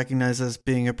can be recognized as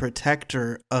being a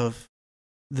protector of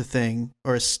the thing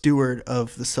or a steward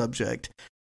of the subject,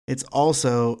 it's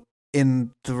also,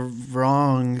 in the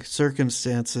wrong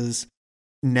circumstances,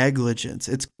 negligence.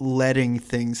 It's letting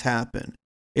things happen.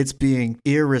 It's being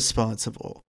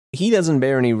irresponsible. He doesn't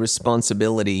bear any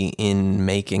responsibility in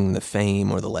making the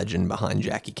fame or the legend behind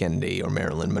Jackie Kennedy or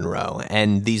Marilyn Monroe.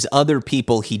 And these other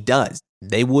people he does.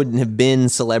 They wouldn't have been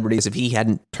celebrities if he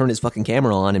hadn't turned his fucking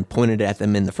camera on and pointed at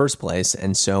them in the first place.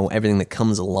 And so everything that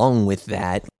comes along with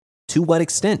that, to what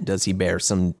extent does he bear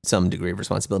some degree of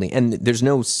responsibility? And there's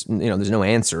no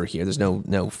answer here. There's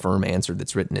no firm answer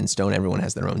that's written in stone. Everyone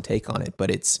has their own take on it,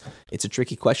 but it's a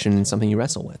tricky question and something you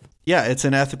wrestle with. Yeah, it's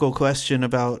an ethical question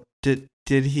about did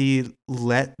he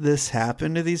let this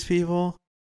happen to these people?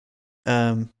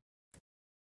 And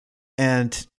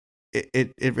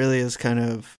it really is kind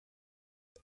of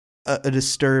a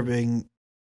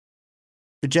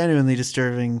genuinely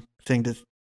disturbing thing to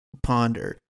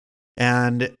ponder.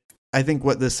 And I think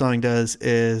what this song does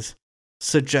is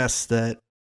suggest that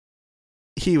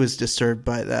he was disturbed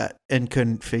by that and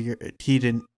couldn't figure it. He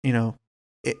didn't,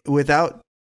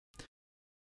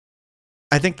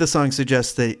 I think the song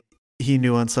suggests that he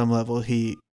knew on some level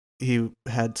he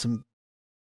had some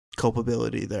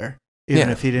culpability there, even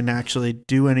if he didn't actually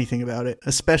do anything about it,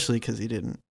 especially because he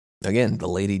didn't. Again, the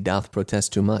lady doth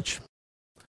protest too much.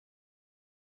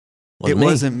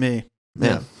 Wasn't me.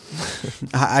 Yeah.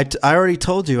 I already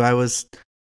told you I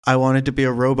wanted to be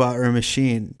a robot or a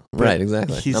machine. Right,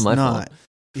 exactly. He's not my not. fault.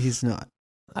 He's not.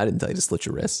 I didn't tell you to slit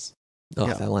your wrists. Oh,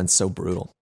 Yeah. That line's so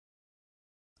brutal.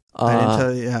 I didn't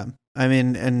tell you. Yeah. I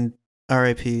mean, and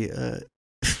R.I.P.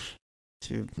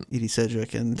 To Edie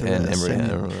Sedgwick and the rest. Emery, I mean,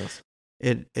 everyone else.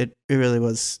 it really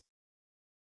was.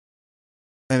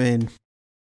 I mean,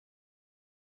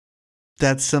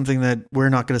 that's something that we're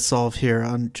not going to solve here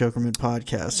on Jokerman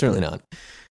Podcast. Certainly not.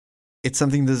 It's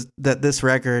something that this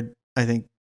record, I think,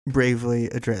 bravely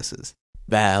addresses.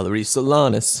 Valerie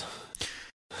Solanas.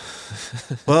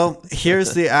 Well,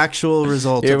 here's the actual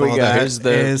result Here of we all go.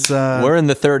 that. We're in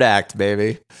the third act,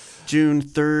 baby. June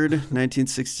 3rd,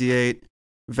 1968,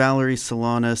 Valerie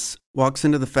Solanas walks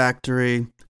into the factory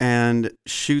and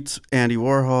shoots Andy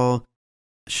Warhol,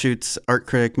 shoots art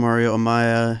critic Mario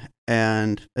Amaya,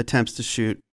 and attempts to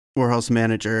shoot Warhol's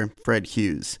manager, Fred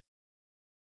Hughes.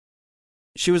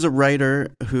 She was a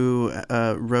writer who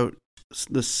wrote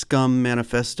the Scum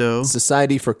Manifesto.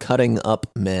 Society for Cutting Up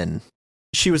Men.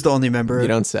 She was the only member. You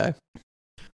don't say.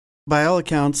 By all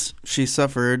accounts, she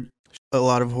suffered a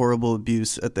lot of horrible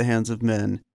abuse at the hands of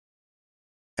men.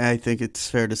 I think it's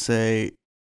fair to say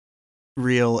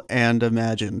real and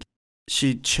imagined.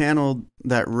 She channeled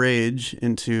that rage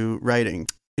into writing,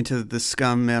 into the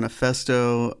Scum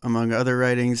Manifesto, among other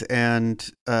writings, and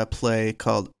a play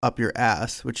called Up Your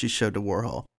Ass, which she showed to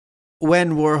Warhol.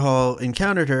 When Warhol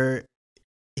encountered her,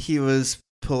 he was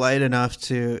polite enough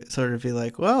to sort of be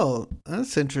like, well,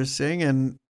 that's interesting.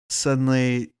 And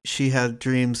suddenly she had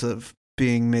dreams of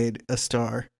being made a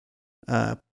star,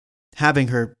 having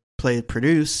her play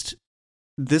produced.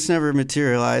 This never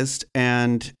materialized,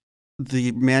 and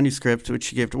the manuscript, which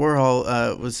she gave to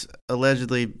Warhol, was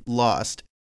allegedly lost.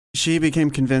 She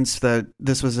became convinced that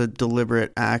this was a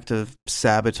deliberate act of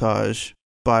sabotage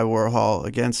by Warhol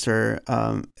against her,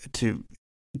 to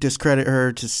discredit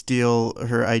her, to steal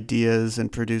her ideas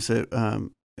and produce it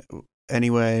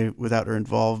anyway without her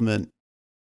involvement,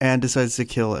 and decides to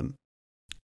kill him.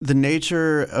 The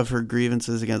nature of her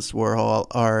grievances against Warhol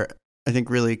are, I think,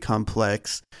 really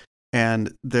complex,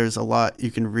 and there's a lot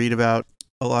you can read about,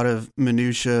 a lot of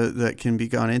minutia that can be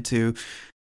gone into,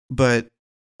 but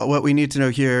what we need to know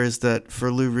here is that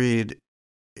for Lou Reed,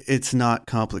 it's not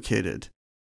complicated.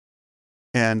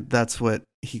 And that's what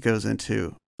he goes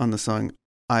into on the song,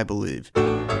 I Believe.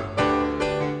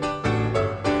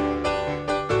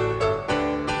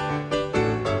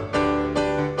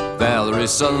 Valerie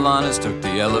Solanas took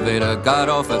the elevator, got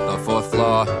off at the 4th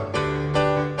floor.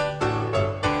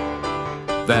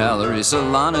 Valerie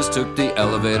Solanas took the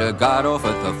elevator, got off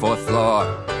at the 4th floor.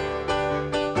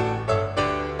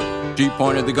 She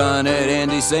pointed the gun at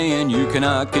Andy, saying, "You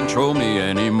cannot control me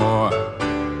anymore."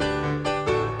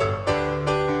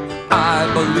 I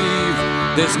believe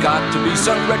there's got to be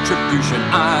some retribution.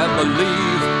 I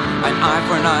believe an eye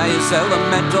for an eye is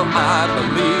elemental. I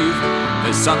believe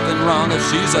there's something wrong if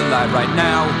she's alive right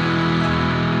now.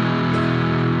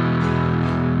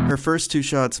 Her first two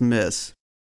shots miss,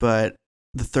 but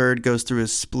the third goes through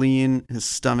his spleen, his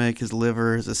stomach, his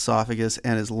liver, his esophagus,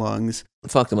 and his lungs.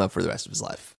 Fucked him up for the rest of his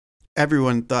life.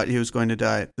 Everyone thought he was going to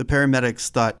die. The paramedics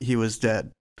thought he was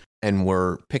dead. And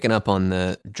we're picking up on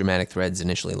the dramatic threads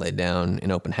initially laid down in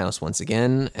Open House once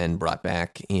again and brought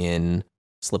back in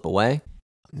Slip Away.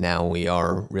 Now we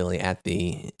are really at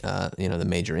the the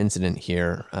major incident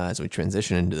here as we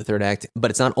transition into the third act. But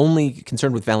it's not only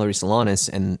concerned with Valerie Solanas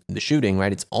and the shooting,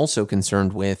 right? It's also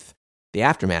concerned with the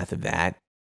aftermath of that.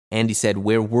 Andy said,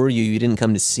 "Where were you? You didn't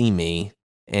come to see me."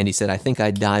 Andy said, "I think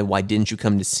I'd die. Why didn't you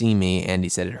come to see me?" Andy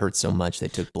said, "It hurt so much they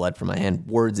took blood from my hand."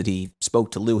 Words that he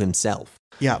spoke to Lou himself.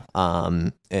 Yeah.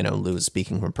 Lou is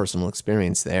speaking from personal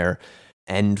experience there.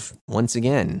 And once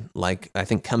again, like, I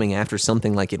think coming after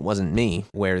something like It Wasn't Me,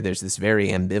 where there's this very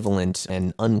ambivalent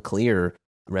and unclear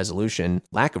resolution,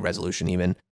 lack of resolution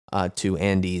even, to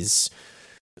Andy's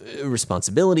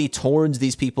responsibility towards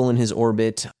these people in his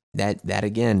orbit, that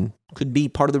again could be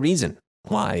part of the reason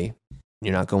why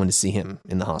you're not going to see him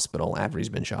in the hospital after he's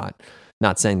been shot.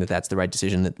 Not saying that that's the right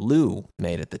decision that Lou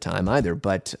made at the time either,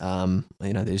 but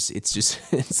it's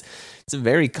a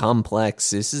very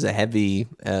complex. This is a heavy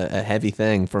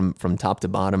thing from top to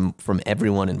bottom from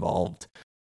everyone involved.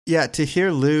 Yeah, to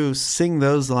hear Lou sing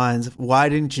those lines, "Why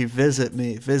didn't you visit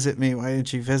me? Visit me? Why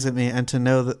didn't you visit me?" And to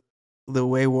know that the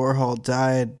way Warhol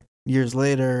died years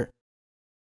later,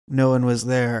 no one was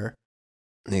there.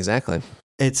 Exactly.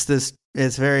 It's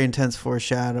very intense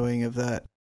foreshadowing of that,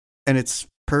 and it's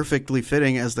perfectly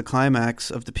fitting as the climax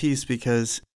of the piece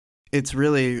because it's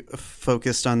really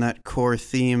focused on that core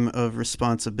theme of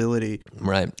responsibility.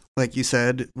 Right. Like you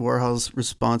said, Warhol's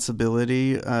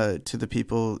responsibility to the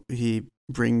people he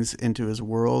brings into his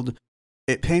world.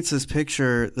 It paints this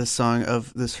picture, the song,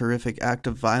 of this horrific act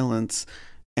of violence,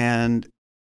 and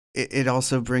it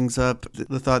also brings up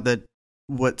the thought that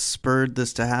what spurred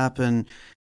this to happen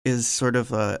is sort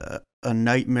of a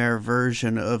nightmare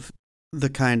version of the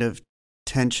kind of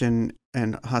tension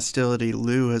and hostility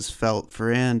Lou has felt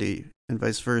for Andy and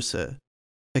vice versa.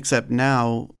 Except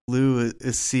now Lou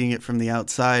is seeing it from the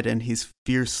outside and he's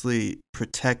fiercely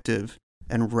protective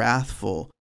and wrathful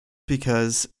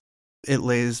because it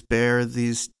lays bare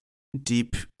these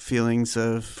deep feelings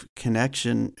of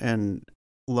connection and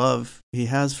love he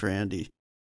has for Andy.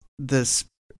 This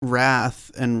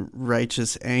wrath and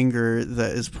righteous anger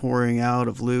that is pouring out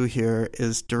of Lou here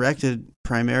is directed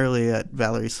primarily at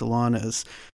Valerie Solanas,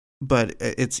 but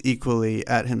it's equally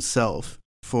at himself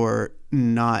for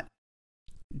not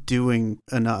doing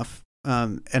enough.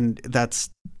 And that's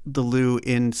the Lou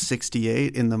in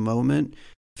 68 in the moment,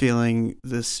 feeling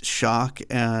this shock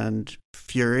and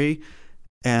fury.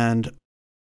 And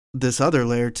this other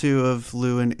layer too of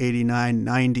Lou in 89,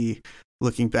 90,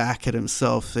 looking back at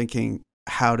himself thinking,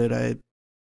 how did I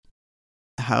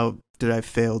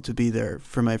fail to be there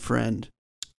for my friend?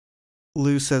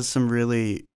 Lou says some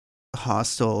really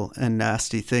hostile and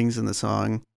nasty things in the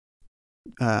song.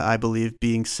 I believe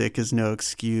being sick is no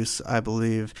excuse. I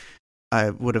believe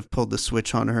I would have pulled the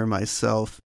switch on her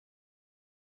myself.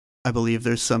 I believe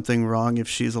there's something wrong if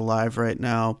she's alive right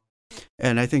now.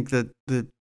 And I think that the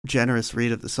generous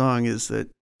read of the song is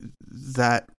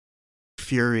that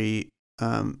fury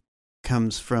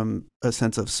comes from a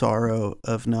sense of sorrow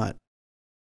of not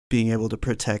being able to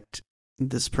protect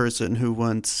this person who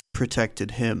once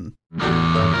protected him.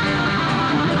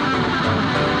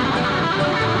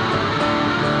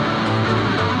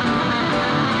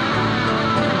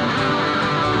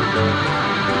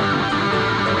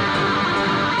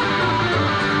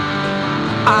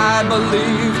 I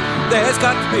believe there's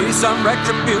got to be some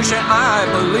retribution. I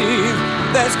believe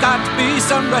there's got to be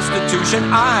some restitution.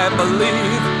 I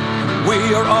believe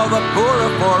we are all the poorer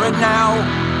for it now.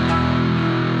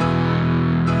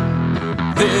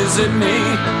 Visit me,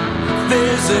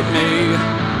 visit me.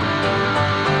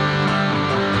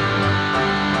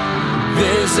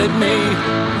 Visit me,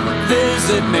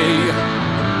 visit me.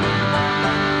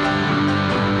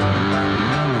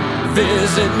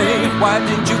 Visit me, why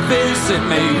didn't you visit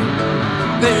me?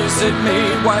 Visit me,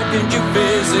 why didn't you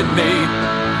visit me?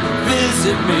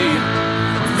 Visit me,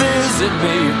 visit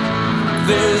me.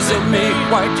 Visit me,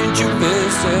 why didn't you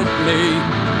visit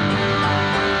me?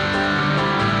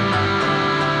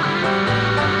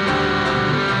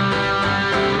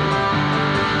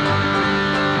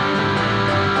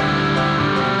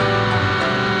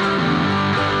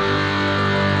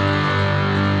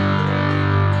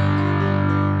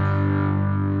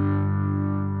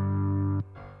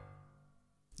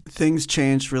 Things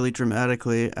changed really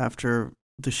dramatically after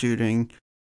the shooting.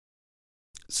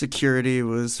 Security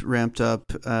was ramped up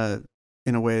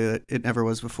in a way that it never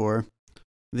was before.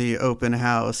 The open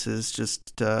house is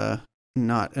just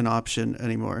not an option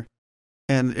anymore.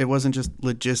 And it wasn't just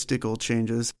logistical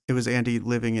changes. It was Andy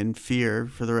living in fear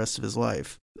for the rest of his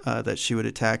life that she would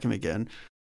attack him again.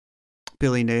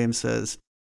 Billy Name says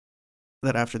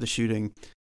that after the shooting,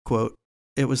 quote,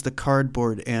 "It was the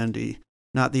cardboard Andy,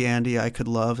 not the Andy I could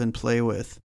love and play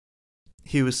with.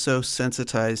 He was so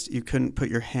sensitized you couldn't put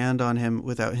your hand on him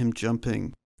without him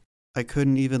jumping. I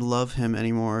couldn't even love him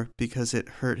anymore because it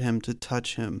hurt him to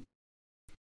touch him."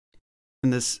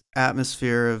 And this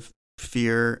atmosphere of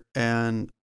fear and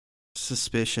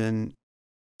suspicion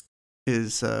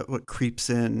is what creeps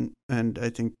in and I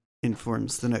think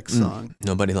informs the next song.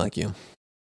 Nobody Like You.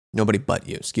 Nobody but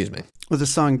you, excuse me. Well, the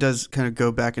song does kind of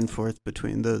go back and forth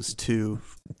between those two.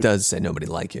 Does say nobody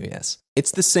like you, yes.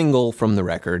 It's the single from the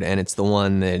record, and it's the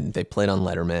one that they played on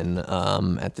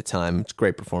Letterman at the time. It's a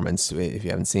great performance if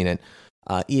you haven't seen it.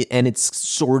 And it's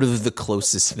sort of the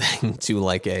closest thing to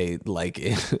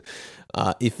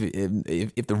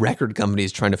if the record company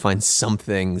is trying to find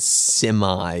something just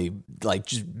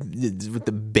with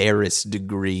the barest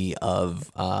degree of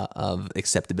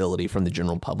acceptability from the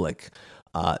general public.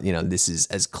 This is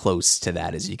as close to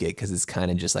that as you get, because it's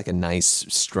kind of just like a nice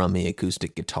strummy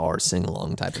acoustic guitar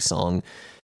sing-along type of song.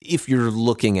 If you're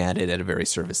looking at it at a very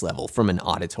surface level, from an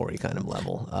auditory kind of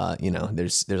level,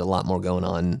 there's a lot more going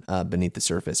on beneath the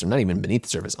surface, or not even beneath the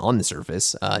surface, on the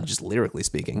surface, just lyrically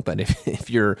speaking. But if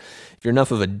you're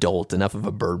enough of a dolt, enough of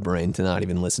a bird brain to not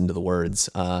even listen to the words,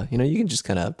 you can just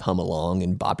kind of hum along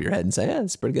and bop your head and say, yeah,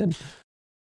 it's pretty good.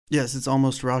 Yes, it's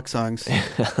almost rock songs.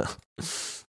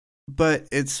 But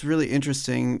it's really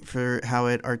interesting for how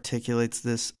it articulates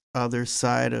this other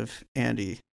side of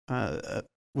Andy,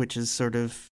 which is sort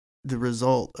of the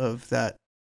result of that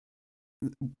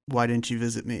 "Why Didn't You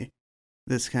Visit Me?"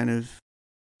 This kind of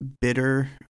bitter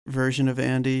version of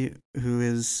Andy who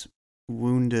is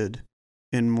wounded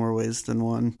in more ways than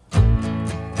one.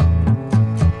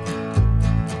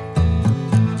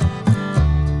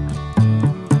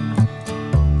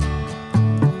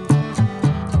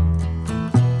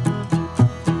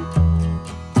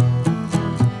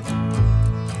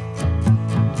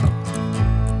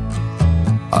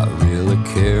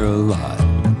 Care a lot,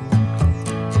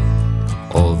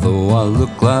 although I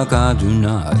look like I do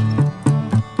not.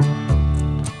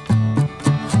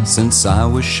 Since I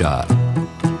was shot,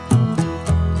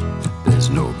 there's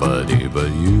nobody but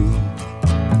you.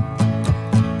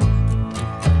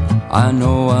 I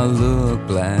know I look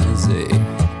blasé,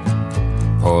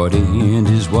 partying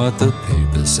is what the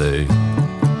papers say.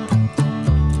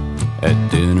 At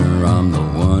dinner I'm the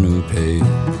one who paid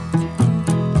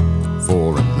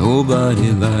for a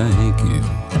nobody like you.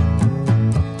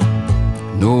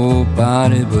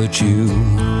 Nobody but you.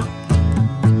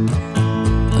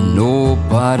 A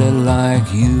nobody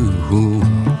like you.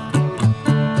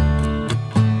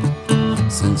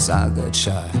 Since I got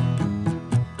shot,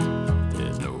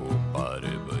 there's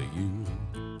nobody but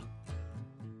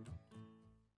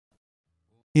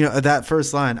you. That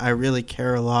first line, I really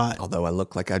care a lot. Although I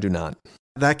look like I do not.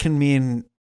 That can mean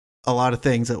a lot of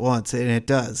things at once, and it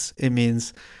does. It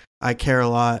means I care a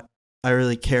lot, I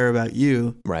really care about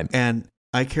you, right? And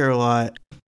I care a lot,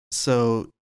 so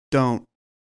don't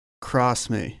cross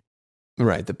me.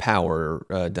 Right, the power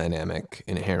dynamic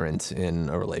inherent in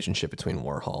a relationship between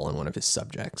Warhol and one of his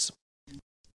subjects.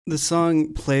 The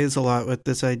song plays a lot with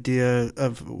this idea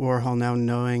of Warhol now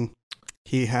knowing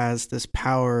he has this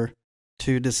power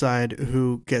to decide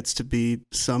who gets to be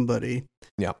somebody.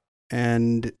 Yeah.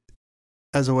 And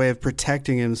as a way of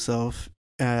protecting himself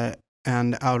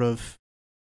and out of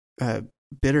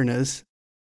bitterness,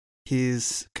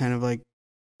 he's kind of like,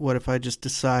 what if I just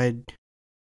decide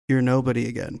you're nobody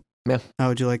again? Yeah. How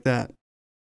would you like that?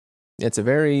 It's a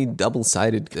very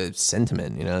double-sided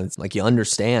sentiment, It's like you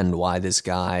understand why this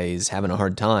guy is having a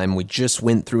hard time. We just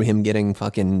went through him getting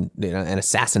fucking, an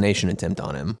assassination attempt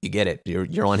on him. You get it.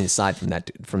 You're on his side from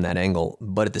that angle.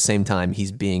 But at the same time,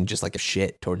 he's being just like a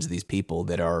shit towards these people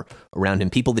that are around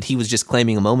him. People that he was just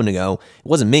claiming a moment ago. It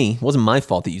wasn't me. It wasn't my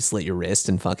fault that you slit your wrist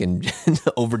and fucking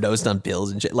overdosed on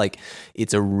pills and shit. Like,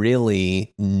 it's a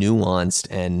really nuanced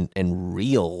and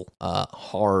real,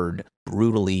 hard,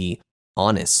 brutally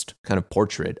honest kind of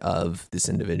portrait of this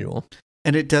individual.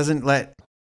 And it doesn't let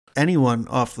anyone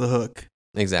off the hook.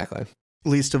 Exactly.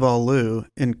 Least of all Lou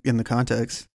in the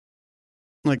context.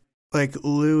 Like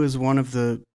Lou is one of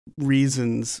the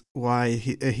reasons why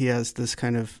he has this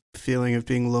kind of feeling of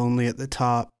being lonely at the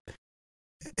top.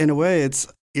 In a way, it's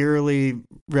eerily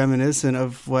reminiscent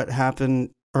of what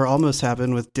happened or almost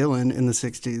happened with Dylan in the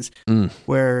 60s,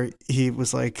 where he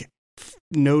was like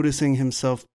noticing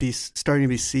himself starting to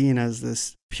be seen as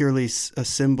this purely a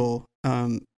symbol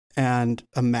and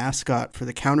a mascot for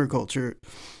the counterculture,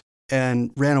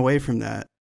 and ran away from that.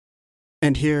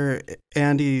 And here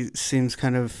Andy seems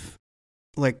kind of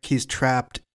like he's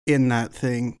trapped in that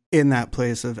thing, in that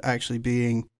place of actually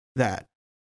being that,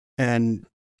 and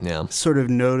sort of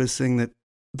noticing that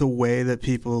the way that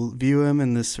people view him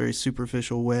in this very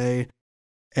superficial way,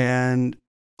 and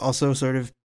also sort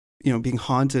of being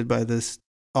haunted by this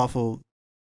awful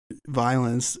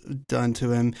violence done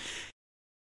to him,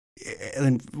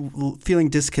 and feeling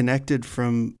disconnected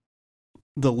from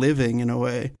the living in a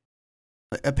way.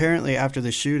 Apparently, after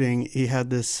the shooting, he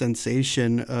had this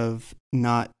sensation of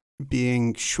not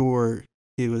being sure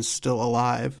he was still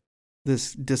alive,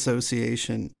 this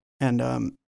dissociation.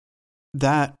 And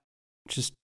that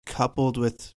just coupled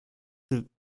with the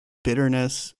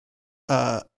bitterness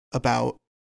about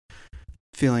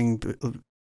feeling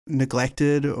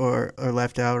neglected or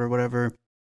left out or whatever,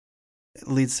 it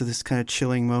leads to this kind of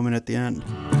chilling moment at the end.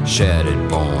 Shattered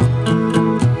born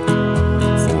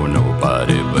for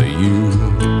nobody but you.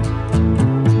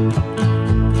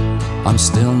 I'm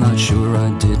still not sure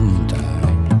I didn't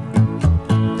die,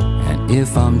 and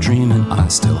if I'm dreaming I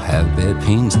still have bad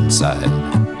pains inside.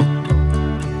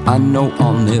 I know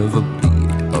I'll never be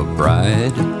a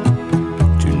bride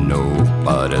to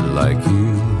nobody like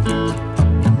you.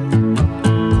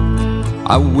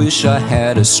 I wish I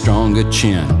had a stronger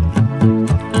chin.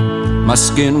 My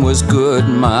skin was good,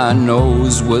 my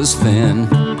nose was thin.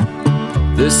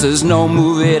 This is no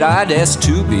movie I'd ask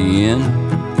to be in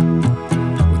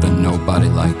with a nobody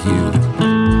like you.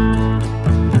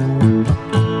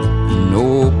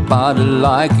 Nobody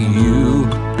like you.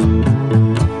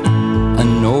 A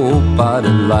nobody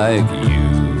like you.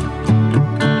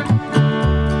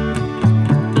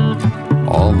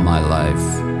 All my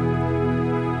life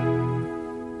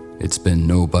it's been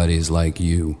nobody's like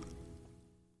you.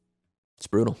 It's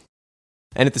brutal.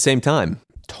 And at the same time,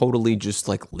 totally just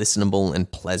like listenable and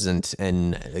pleasant,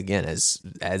 and again,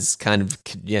 as kind of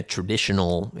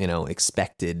traditional,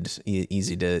 expected,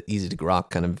 easy to grok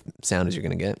kind of sound as you're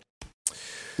gonna get.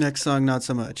 Next song, not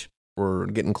so much. We're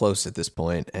getting close at this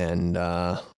point, and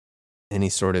any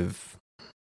sort of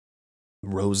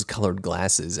rose-colored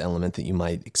glasses element that you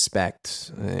might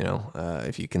expect,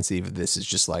 if you conceive of this as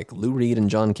just like Lou Reed and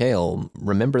John Cale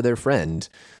remember their friend.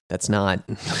 That's not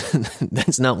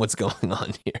that's not what's going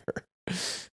on here.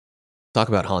 Talk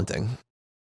about haunting.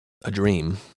 A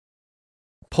dream.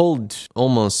 Pulled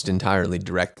almost entirely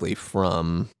directly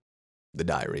from the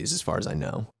diaries, as far as I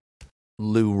know.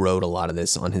 Lou wrote a lot of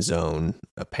this on his own,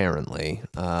 apparently,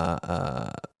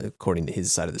 according to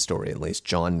his side of the story, at least.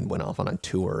 John went off on a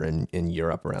tour in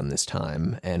Europe around this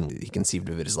time, and he conceived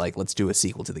of it as like, let's do a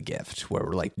sequel to The Gift, where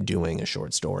we're like doing a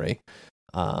short story.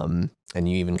 And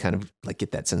you even kind of like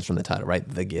get that sense from the title, right?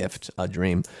 The Gift, a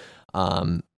dream.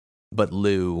 But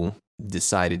Lou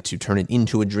decided to turn it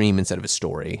into a dream instead of a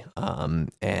story,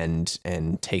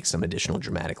 and take some additional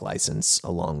dramatic license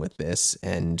along with this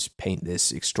and paint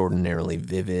this extraordinarily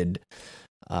vivid,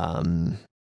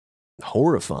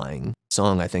 horrifying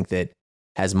song, I think, that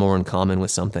has more in common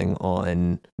with something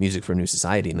on Music for a New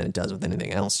Society than it does with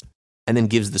anything else. And then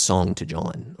gives the song to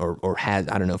John, or has,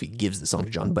 I don't know if he gives the song to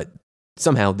John, but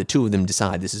somehow the two of them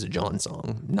decide this is a John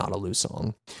song, not a Lou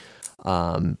song.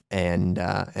 And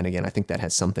again, I think that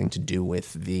has something to do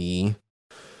with the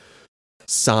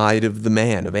side of the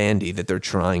man, of Andy, that they're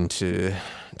trying to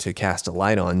cast a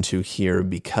light on to here,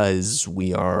 because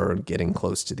we are getting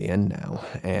close to the end now.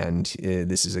 And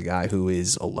this is a guy who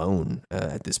is alone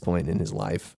at this point in his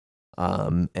life,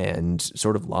 and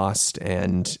sort of lost,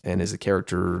 and is a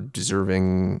character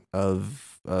deserving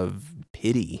of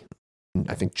pity.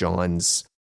 I think John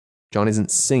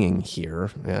isn't singing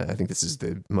here. I think this is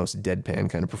the most deadpan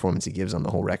kind of performance he gives on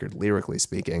the whole record, lyrically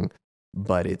speaking.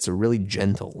 But it's a really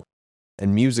gentle,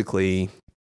 and musically,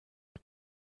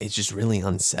 it's just really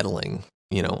unsettling,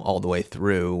 all the way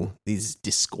through. These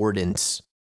discordant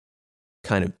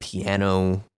kind of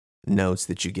piano notes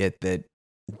that you get that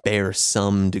bear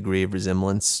some degree of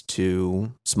resemblance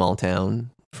to Small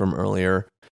Town from earlier,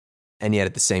 and yet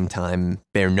at the same time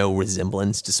bear no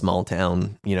resemblance to Small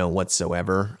Town,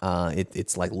 whatsoever.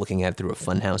 It's like looking at it through a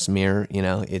funhouse mirror.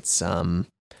 It's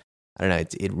I don't know.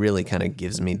 It really kind of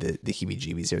gives me the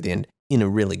heebie-jeebies here at the end, in a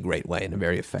really great way, in a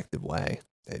very effective way.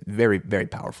 A very, very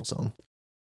powerful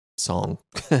song,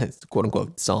 quote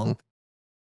unquote song.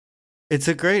 It's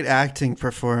a great acting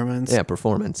performance. Yeah,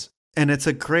 performance. And it's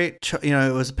a great,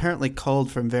 it was apparently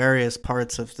culled from various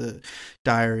parts of the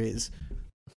diaries.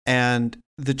 And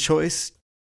the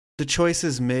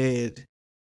choices made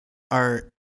are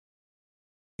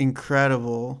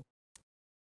incredible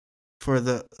for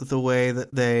the way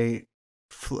that they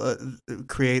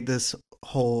create this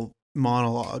whole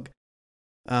monologue.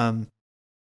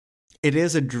 It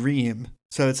is a dream,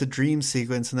 so it's a dream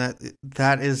sequence, and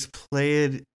that is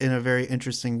played in a very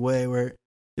interesting way, where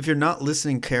if you're not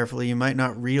listening carefully, you might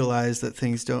not realize that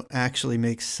things don't actually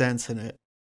make sense in it.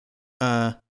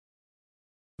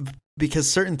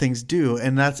 Because certain things do,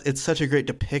 and it's such a great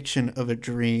depiction of a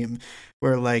dream,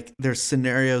 where like there's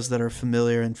scenarios that are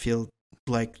familiar and feel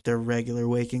like their regular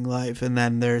waking life, and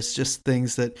then there's just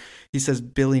things that he says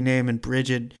Billy Name and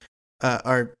Bridget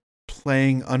are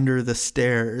playing under the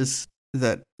stairs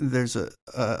that there's a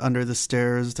under the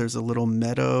stairs there's a little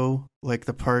meadow like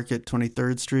the park at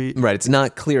 23rd Street. Right. It's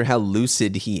not clear how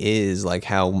lucid he is, like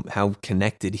how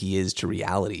connected he is to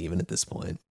reality even at this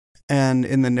point. And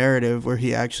in the narrative where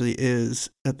he actually is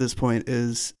at this point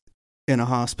is in a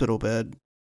hospital bed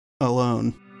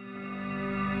alone.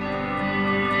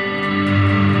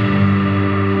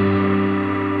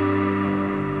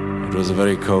 It was a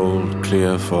very cold,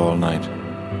 clear fall night.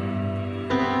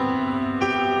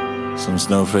 Some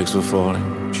snowflakes were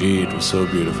falling. Gee, it was so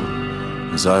beautiful.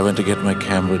 And so I went to get my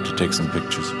camera to take some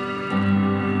pictures.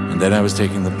 And then I was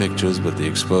taking the pictures, but the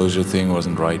exposure thing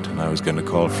wasn't right, and I was going to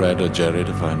call Fred or Jerry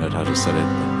to find out how to set it,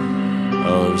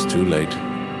 but it was too late.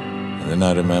 And then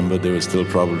I remembered they were still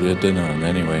probably at dinner, and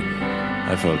anyway,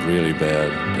 I felt really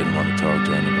bad. Didn't want to talk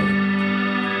to anybody.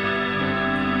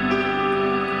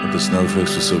 But the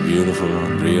snowflakes were so beautiful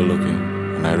and real looking,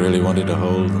 and I really wanted to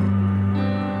hold them.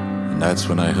 And that's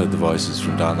when I heard the voices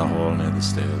from down the hall near the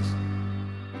stairs.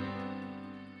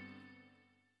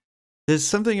 There's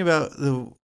something about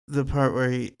the part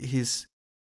where he's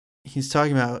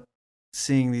talking about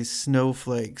seeing these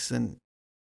snowflakes and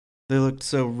they looked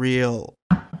so real,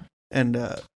 and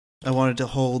I wanted to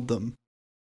hold them,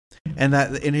 and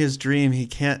that in his dream he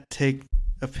can't take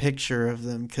a picture of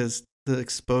them because the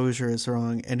exposure is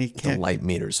wrong, and he can't, the light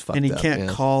meter's fucked up, and he can't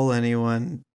call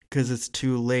anyone because it's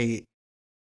too late.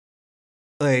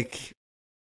 Like,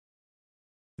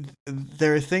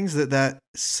 there are things that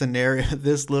scenario,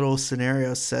 this little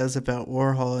scenario says about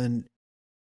Warhol and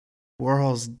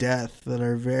Warhol's death that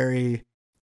are very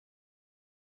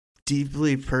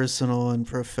deeply personal and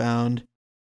profound.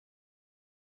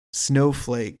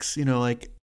 Snowflakes,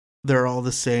 like they're all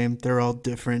the same, they're all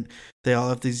different, they all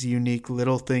have these unique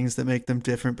little things that make them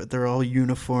different, but they're all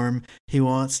uniform. He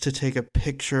wants to take a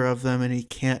picture of them and he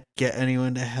can't get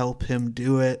anyone to help him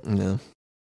do it. No.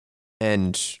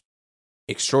 And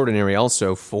extraordinary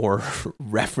also for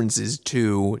references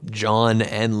to John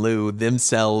and Lou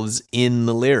themselves in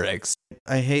the lyrics.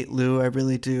 I hate Lou, I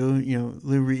really do.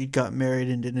 Lou Reed got married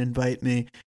and didn't invite me,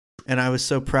 and I was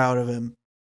so proud of him.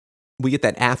 We get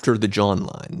that after the John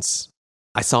lines.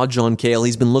 I saw John Cale,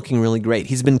 he's been looking really great.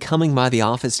 He's been coming by the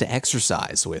office to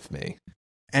exercise with me.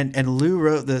 And Lou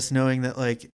wrote this knowing that,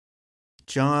 like,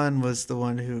 John was the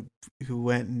one who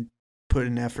went and put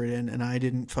an effort in, and I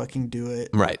didn't fucking do it.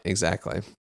 Right, exactly.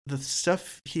 The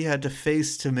stuff he had to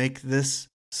face to make this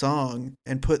song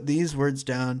and put these words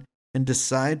down and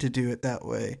decide to do it that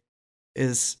way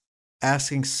is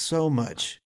asking so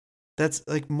much. That's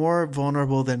like more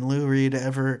vulnerable than Lou Reed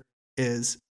ever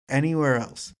is anywhere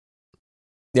else.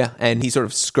 Yeah, and he sort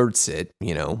of skirts it,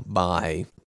 by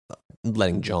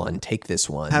letting John take this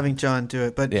one. Having John do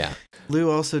it. But yeah. Lou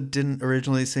also didn't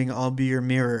originally sing I'll Be Your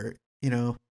Mirror,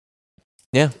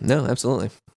 Yeah, no,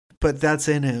 absolutely. But that's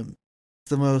in him.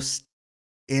 It's the most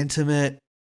intimate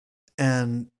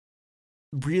and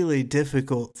really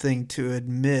difficult thing to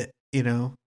admit,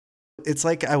 It's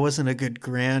like I wasn't a good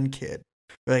grandkid.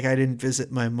 Like I didn't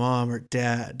visit my mom or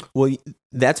dad. Well,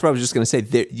 that's what I was just going to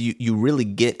say. You really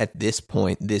get at this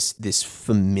point this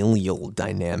familial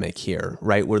dynamic here,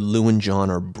 right? Where Lou and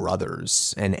John are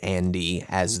brothers, and Andy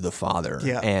as the father,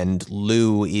 and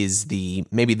Lou is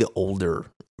maybe the older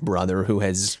brother who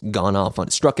has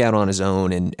struck out on his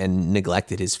own and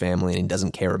neglected his family and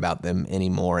doesn't care about them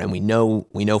anymore. And we know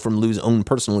from Lou's own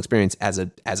personal experience as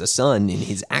a son in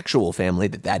his actual family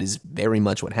that is very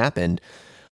much what happened.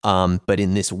 But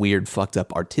in this weird, fucked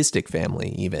up artistic family,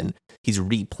 even, he's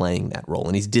replaying that role,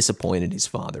 and he's disappointed his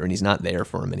father, and he's not there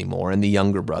for him anymore. And the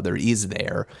younger brother is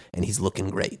there, and he's looking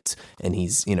great, and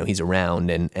he's around,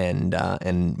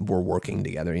 and we're working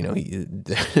together.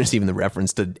 There's even the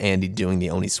reference to Andy doing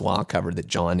the Oni Swa cover that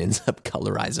John ends up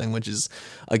colorizing, which is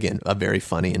again a very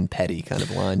funny and petty kind of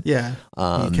line. Yeah,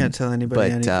 you can't tell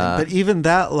anybody anything. But even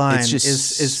that line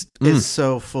is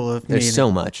so full of meaning. There's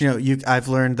so much. I've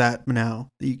learned that now.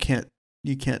 You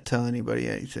can't tell anybody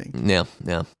anything.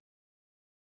 Yeah.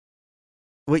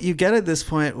 What you get at this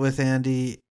point with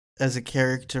Andy as a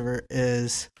character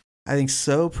is, I think,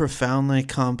 so profoundly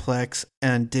complex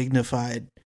and dignified.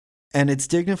 And it's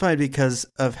dignified because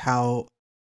of how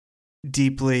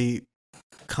deeply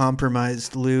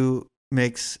compromised Lou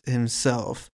makes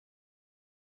himself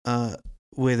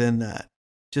within that.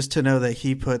 Just to know that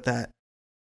he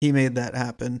made that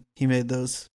happen. He made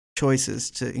those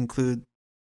choices to include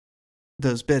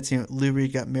those bits. Lou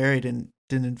Reed got married and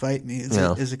didn't invite me. Is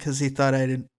it because he thought I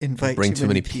didn't invite too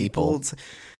many people?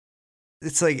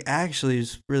 It's like actually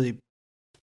it's really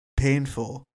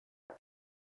painful.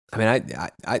 I mean,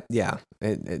 yeah.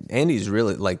 Andy's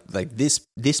really like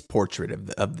this portrait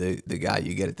of the guy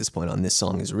you get at this point on this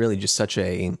song is really just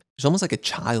there's almost like a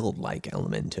childlike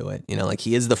element to it. You know, like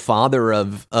he is the father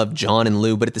of John and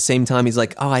Lou, but at the same time he's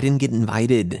like, oh, I didn't get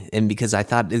invited, and because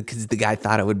the guy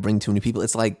thought I would bring too many people.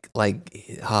 It's like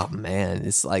oh man,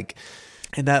 it's like.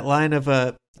 And that line of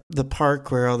the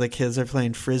park where all the kids are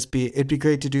playing frisbee. It'd be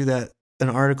great to do an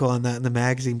article on that in the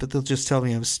magazine, but they'll just tell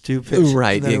me I'm stupid.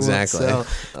 Right, exactly. But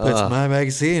it's my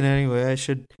magazine anyway. I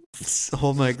should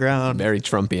hold my ground. Very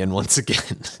Trumpian once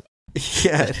again.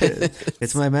 Yeah, it is.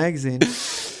 It's my magazine.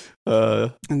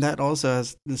 And that also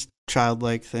has this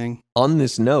childlike thing. On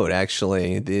this note,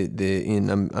 actually,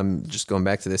 I'm just going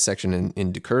back to this section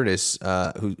in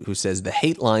DeCurtis, who says the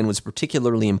hate line was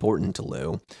particularly important to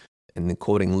Lou, and then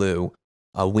quoting Lou.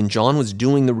 When John was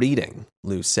doing the reading,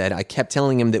 Lou said, I kept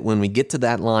telling him that when we get to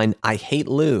that line, I hate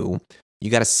Lou,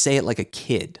 you got to say it like a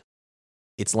kid.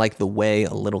 It's like the way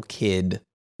a little kid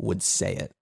would say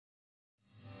it.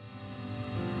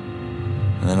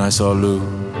 And then I saw Lou.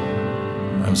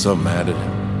 I'm so mad at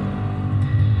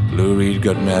him. Lou Reed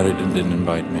got married and didn't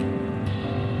invite me.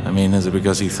 I mean, is it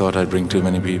because he thought I'd bring too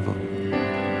many people?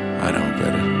 I don't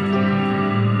get it.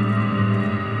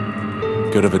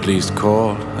 Could have at least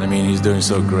called. I mean, he's doing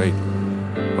so great.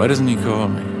 Why doesn't he call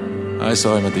me? I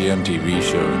saw him at the MTV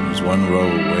show and he was one row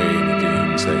away and he didn't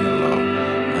even say hello.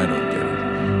 I don't get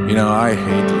it. You know, I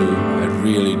hate Lou. I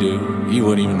really do. He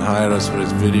wouldn't even hire us for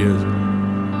his videos.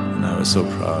 And I was so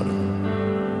proud of him.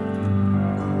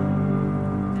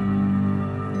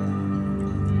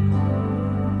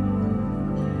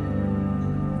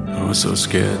 I was so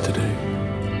scared today.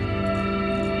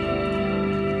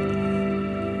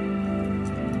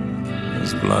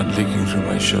 There's blood leaking through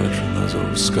my shirt from those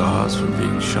old scars from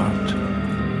being shot.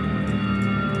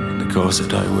 And the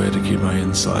corset I wear to keep my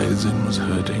insides in was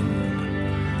hurting.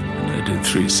 And I did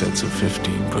 3 sets of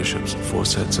 15 push-ups and 4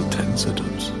 sets of 10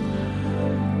 sit-ups.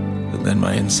 And then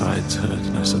my insides hurt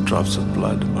and I saw drops of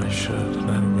blood in my shirt. And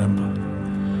I remember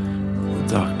the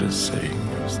doctors saying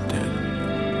I was dead.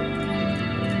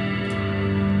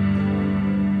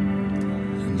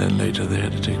 And then later they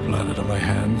had to take blood out of my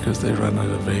hand because they ran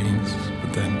out of veins.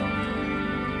 But then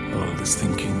all this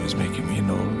thinking was making me an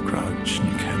old grouch,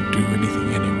 and you can't do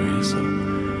anything anyway, so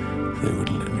they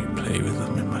wouldn't let me play with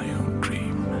them in my own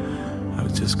dream. I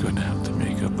was just going to have to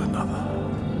make up another,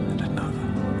 and another,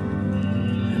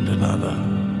 and another.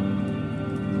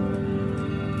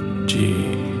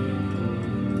 Gee,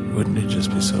 wouldn't it just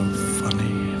be so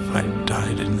funny if I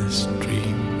died in this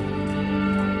dream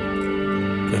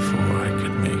before I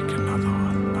could make another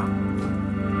one up?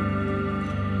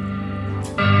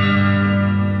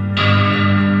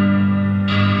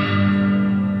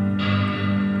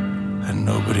 And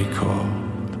nobody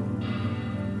called.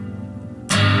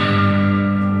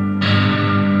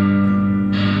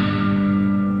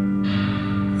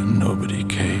 And nobody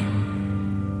came.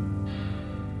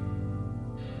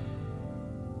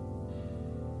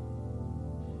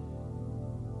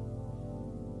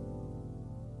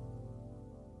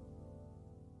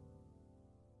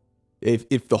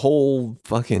 If the whole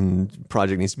fucking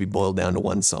project needs to be boiled down to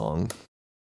one song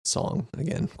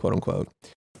again, quote unquote,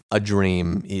 A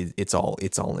Dream, it's all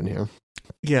in here.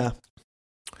 Yeah.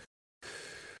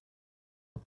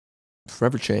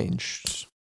 Forever Changed.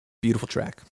 Beautiful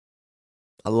track.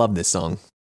 I love this song.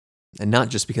 And not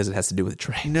just because it has to do with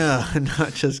train. No,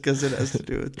 not just because it has to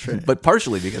do with train. But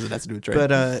partially because it has to do with train.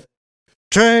 But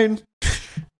train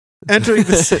entering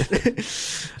the city.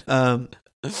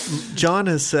 John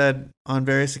has said on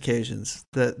various occasions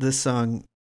that this song,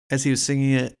 as he was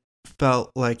singing it,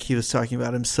 felt like he was talking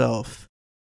about himself.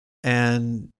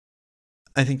 And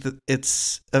I think that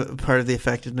it's a part of the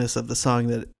effectiveness of the song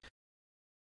that,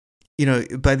 you know,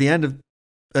 by the end of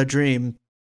A Dream,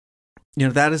 you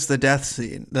know, that is the death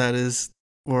scene. That is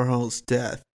Warhol's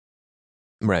death.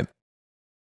 Right.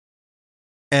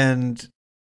 And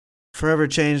Forever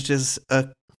Changed is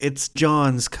it's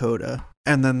John's coda.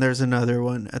 And then there's another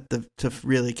one to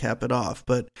really cap it off.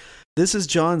 But this is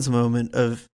John's moment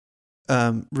of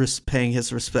paying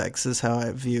his respects, is how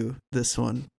I view this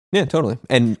one. Yeah, totally.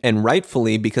 And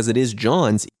rightfully, because it is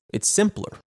John's, it's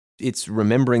simpler. It's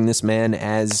remembering this man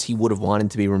as he would have wanted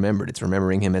to be remembered. It's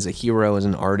remembering him as a hero, as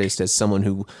an artist, as someone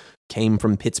who came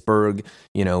from Pittsburgh,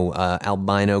 you know,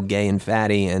 albino, gay, and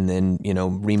fatty, and then, you know,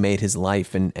 remade his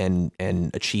life and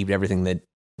achieved everything that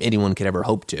anyone could ever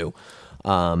hope to.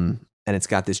 And it's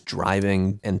got this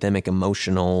driving, anthemic,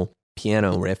 emotional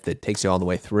piano riff that takes you all the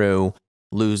way through.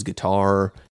 Lou's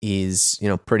guitar is, you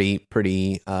know, pretty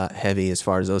heavy as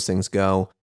far as those things go.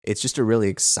 It's just a really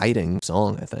exciting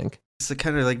song, I think. it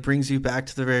kind of like brings you back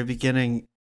to the very beginning.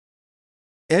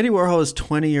 Andy Warhol was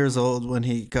 20 years old when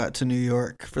he got to New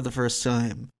York for the first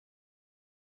time.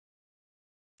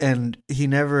 And he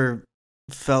never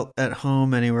felt at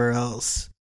home anywhere else.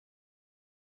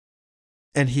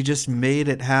 And he just made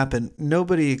it happen.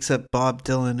 Nobody except Bob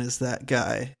Dylan is that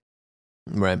guy.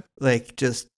 Right. Like,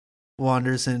 just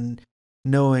wanders in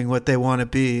knowing what they want to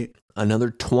be. Another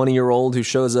 20-year-old who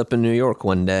shows up in New York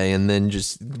one day and then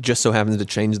just so happens to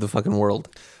change the fucking world.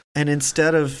 And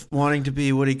instead of wanting to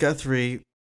be Woody Guthrie,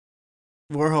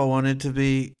 Warhol wanted to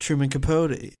be Truman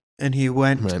Capote. And he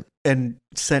went and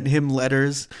sent him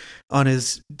letters on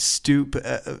his stoop.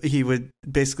 He would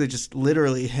basically just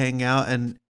literally hang out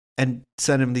and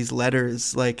send him these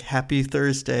letters like "Happy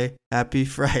Thursday, Happy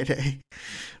Friday,"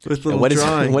 with little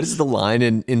drawings. What is the line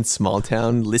in Small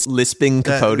Town? Lisping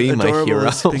Capote, my hero.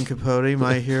 Lisping Capote,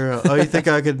 my hero. Oh, you think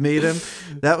I could meet him?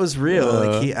 That was real.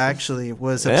 Like, he actually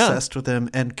was obsessed with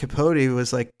him, and Capote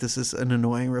was like, "This is an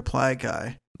annoying reply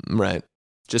guy." Right.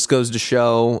 Just goes to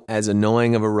show, as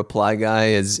annoying of a reply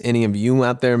guy as any of you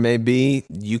out there may be,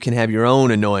 you can have your own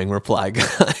annoying reply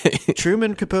guy.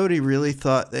 Truman Capote really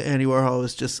thought that Andy Warhol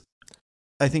was just,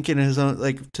 I think in his own,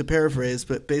 like, to paraphrase,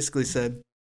 but basically said,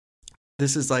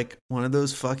 this is like one of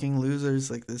those fucking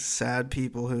losers, like this sad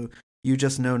people who you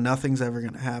just know nothing's ever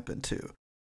going to happen to.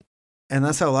 And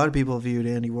that's how a lot of people viewed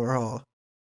Andy Warhol.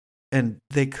 And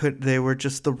they were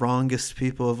just the wrongest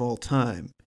people of all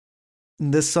time.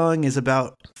 This song is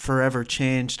about forever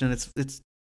changed, and it's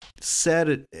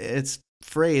said, it's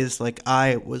phrased like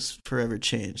I was forever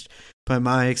changed by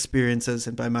my experiences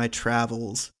and by my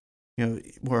travels. You know,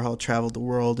 Warhol traveled the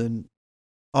world, and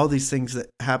all these things that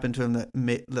happened to him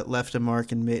that left a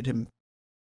mark and made him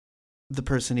the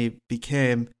person he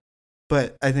became.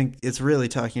 But I think it's really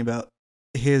talking about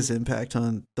his impact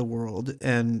on the world,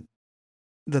 and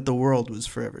that the world was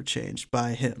forever changed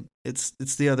by him. It's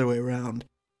the other way around.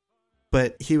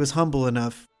 But he was humble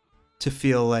enough to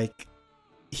feel like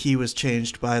he was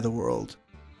changed by the world.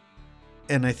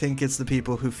 And I think it's the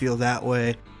people who feel that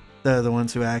way that are the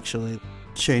ones who actually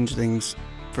change things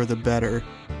for the better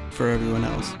for everyone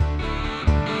else.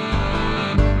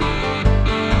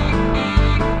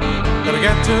 Gotta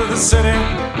get to the city,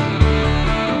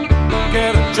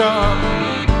 get a job,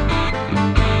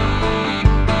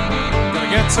 gotta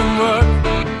get some work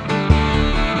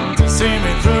to see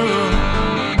me through.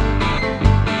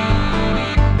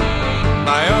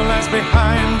 My own life's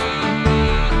behind,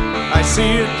 I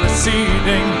see it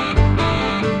receding.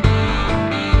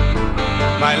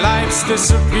 My life's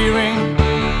disappearing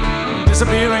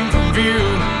from view.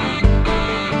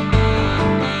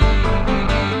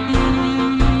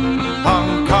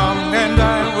 Hong Kong and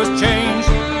I was changed.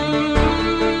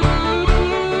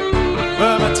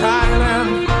 Burma,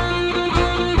 Thailand,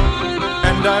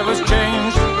 and I was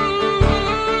changed.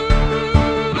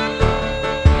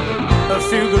 A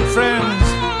few good friends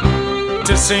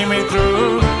to see me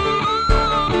through.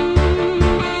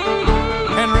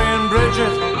 Henry and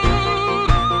Bridget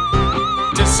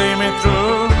to see me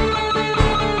through.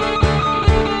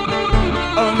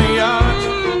 Only art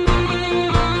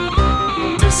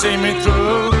to see me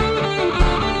through.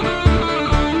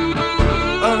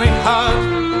 Only heart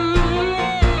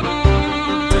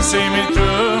to see me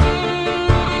through.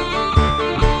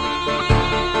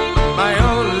 My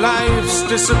whole life's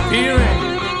disappearing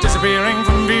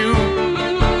from view.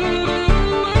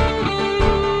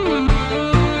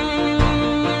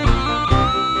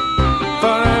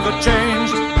 Forever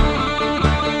changed.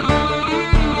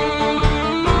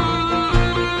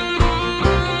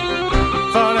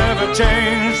 Forever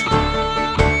changed.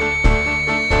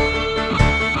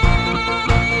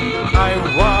 I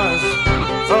was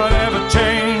forever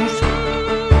changed.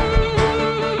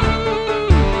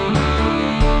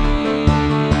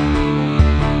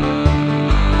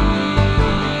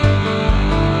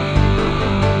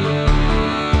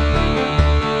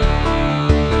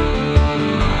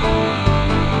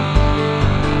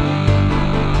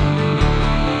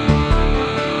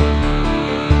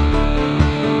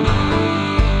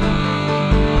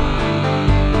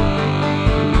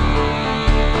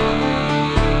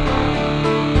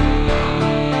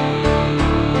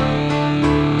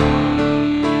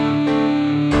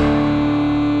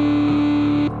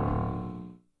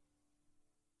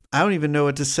 I don't even know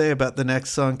what to say about the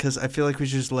next song because I feel like we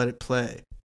should just let it play.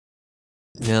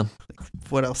 Yeah.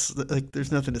 What else? Like,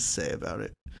 there's nothing to say about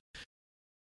it.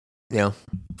 Yeah.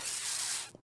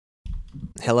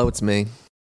 Hello, it's me.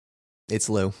 It's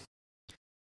Lou.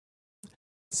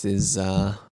 This is,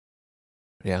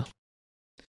 yeah.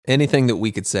 Anything that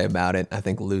we could say about it, I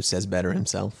think Lou says better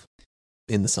himself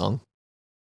in the song.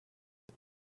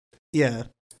 Yeah.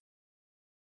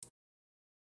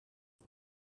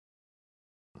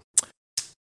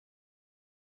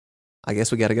 I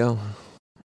guess we gotta go.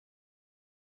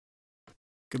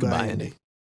 Goodbye, Andy.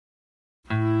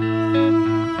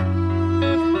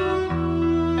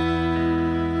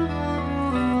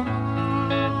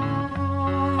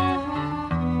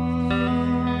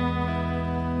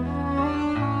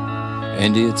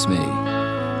 Andy, it's me.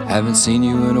 Haven't seen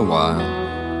you in a while.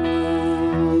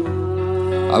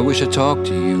 I wish I talked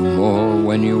to you more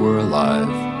when you were alive.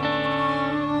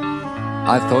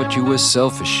 I thought you were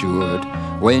self-assured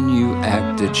when you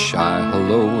acted shy.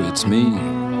 Hello, it's me.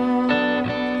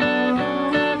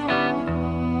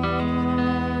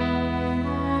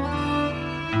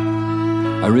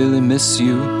 I really miss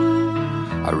you.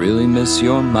 I really miss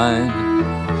your mind.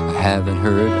 I haven't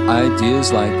heard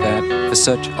ideas like that for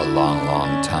such a long,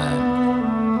 long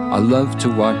time. I love to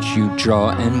watch you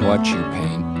draw and watch you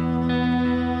paint.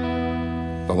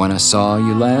 But when I saw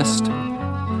you last,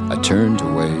 I turned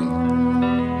away.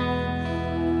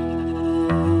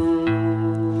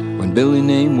 When Billy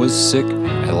Name was sick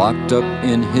and locked up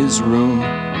in his room,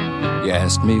 you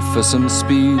asked me for some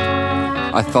speed.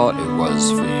 I thought it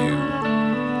was for you.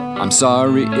 I'm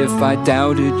sorry if I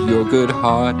doubted your good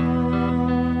heart.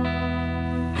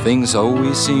 Things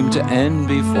always seem to end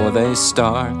before they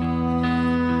start.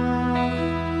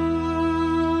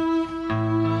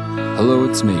 Hello,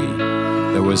 it's me.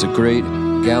 There was a great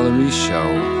gallery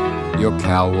show. Your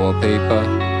cow wallpaper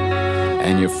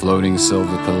and your floating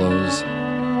silver pillows.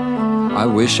 I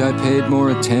wish I paid more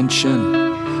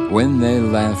attention when they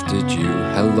laughed at you.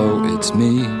 Hello, it's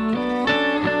me.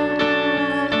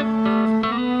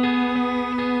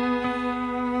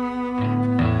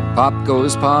 Pop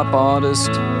goes pop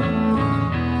artist.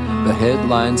 The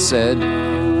headline said,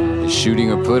 is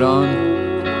shooting a put on?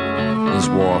 Is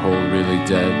Warhol really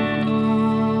dead?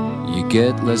 You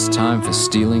get less time for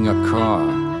stealing a car.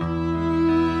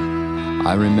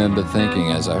 I remember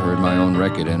thinking as I heard my own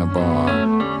record in a bar.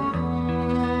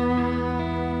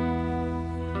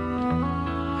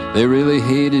 They really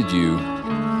hated you.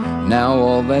 Now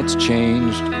all that's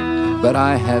changed. But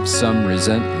I have some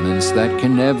resentments that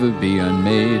can never be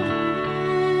unmade.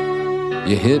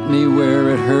 You hit me where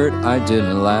it hurt, I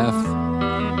didn't laugh.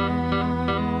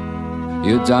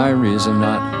 Your diaries are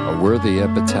not a worthy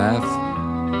epitaph.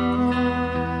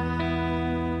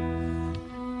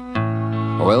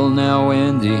 Well now,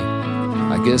 Andy,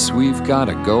 I guess we've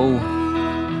gotta go.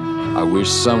 I wish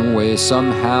some way,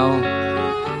 somehow,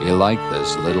 you like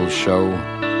this little show.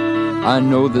 I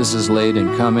know this is late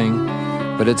in coming,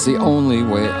 but it's the only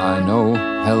way I know.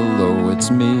 Hello, it's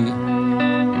me.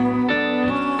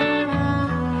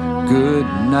 Good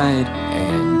night,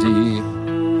 Andy.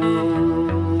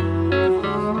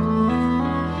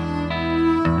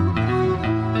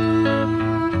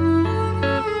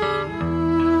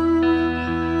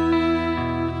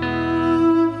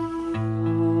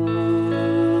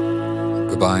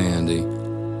 Goodbye, Andy.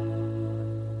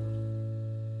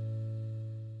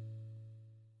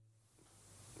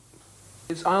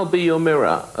 It's I'll Be Your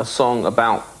Mirror, a song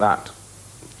about that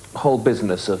whole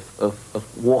business of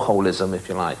Warholism, if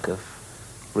you like, of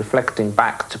reflecting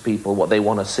back to people what they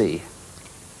want to see.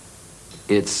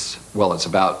 It's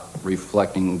about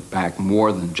reflecting back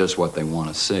more than just what they want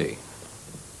to see.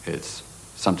 It's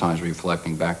sometimes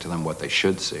reflecting back to them what they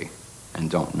should see and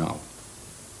don't know.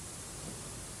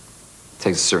 It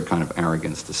takes a certain kind of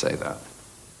arrogance to say that.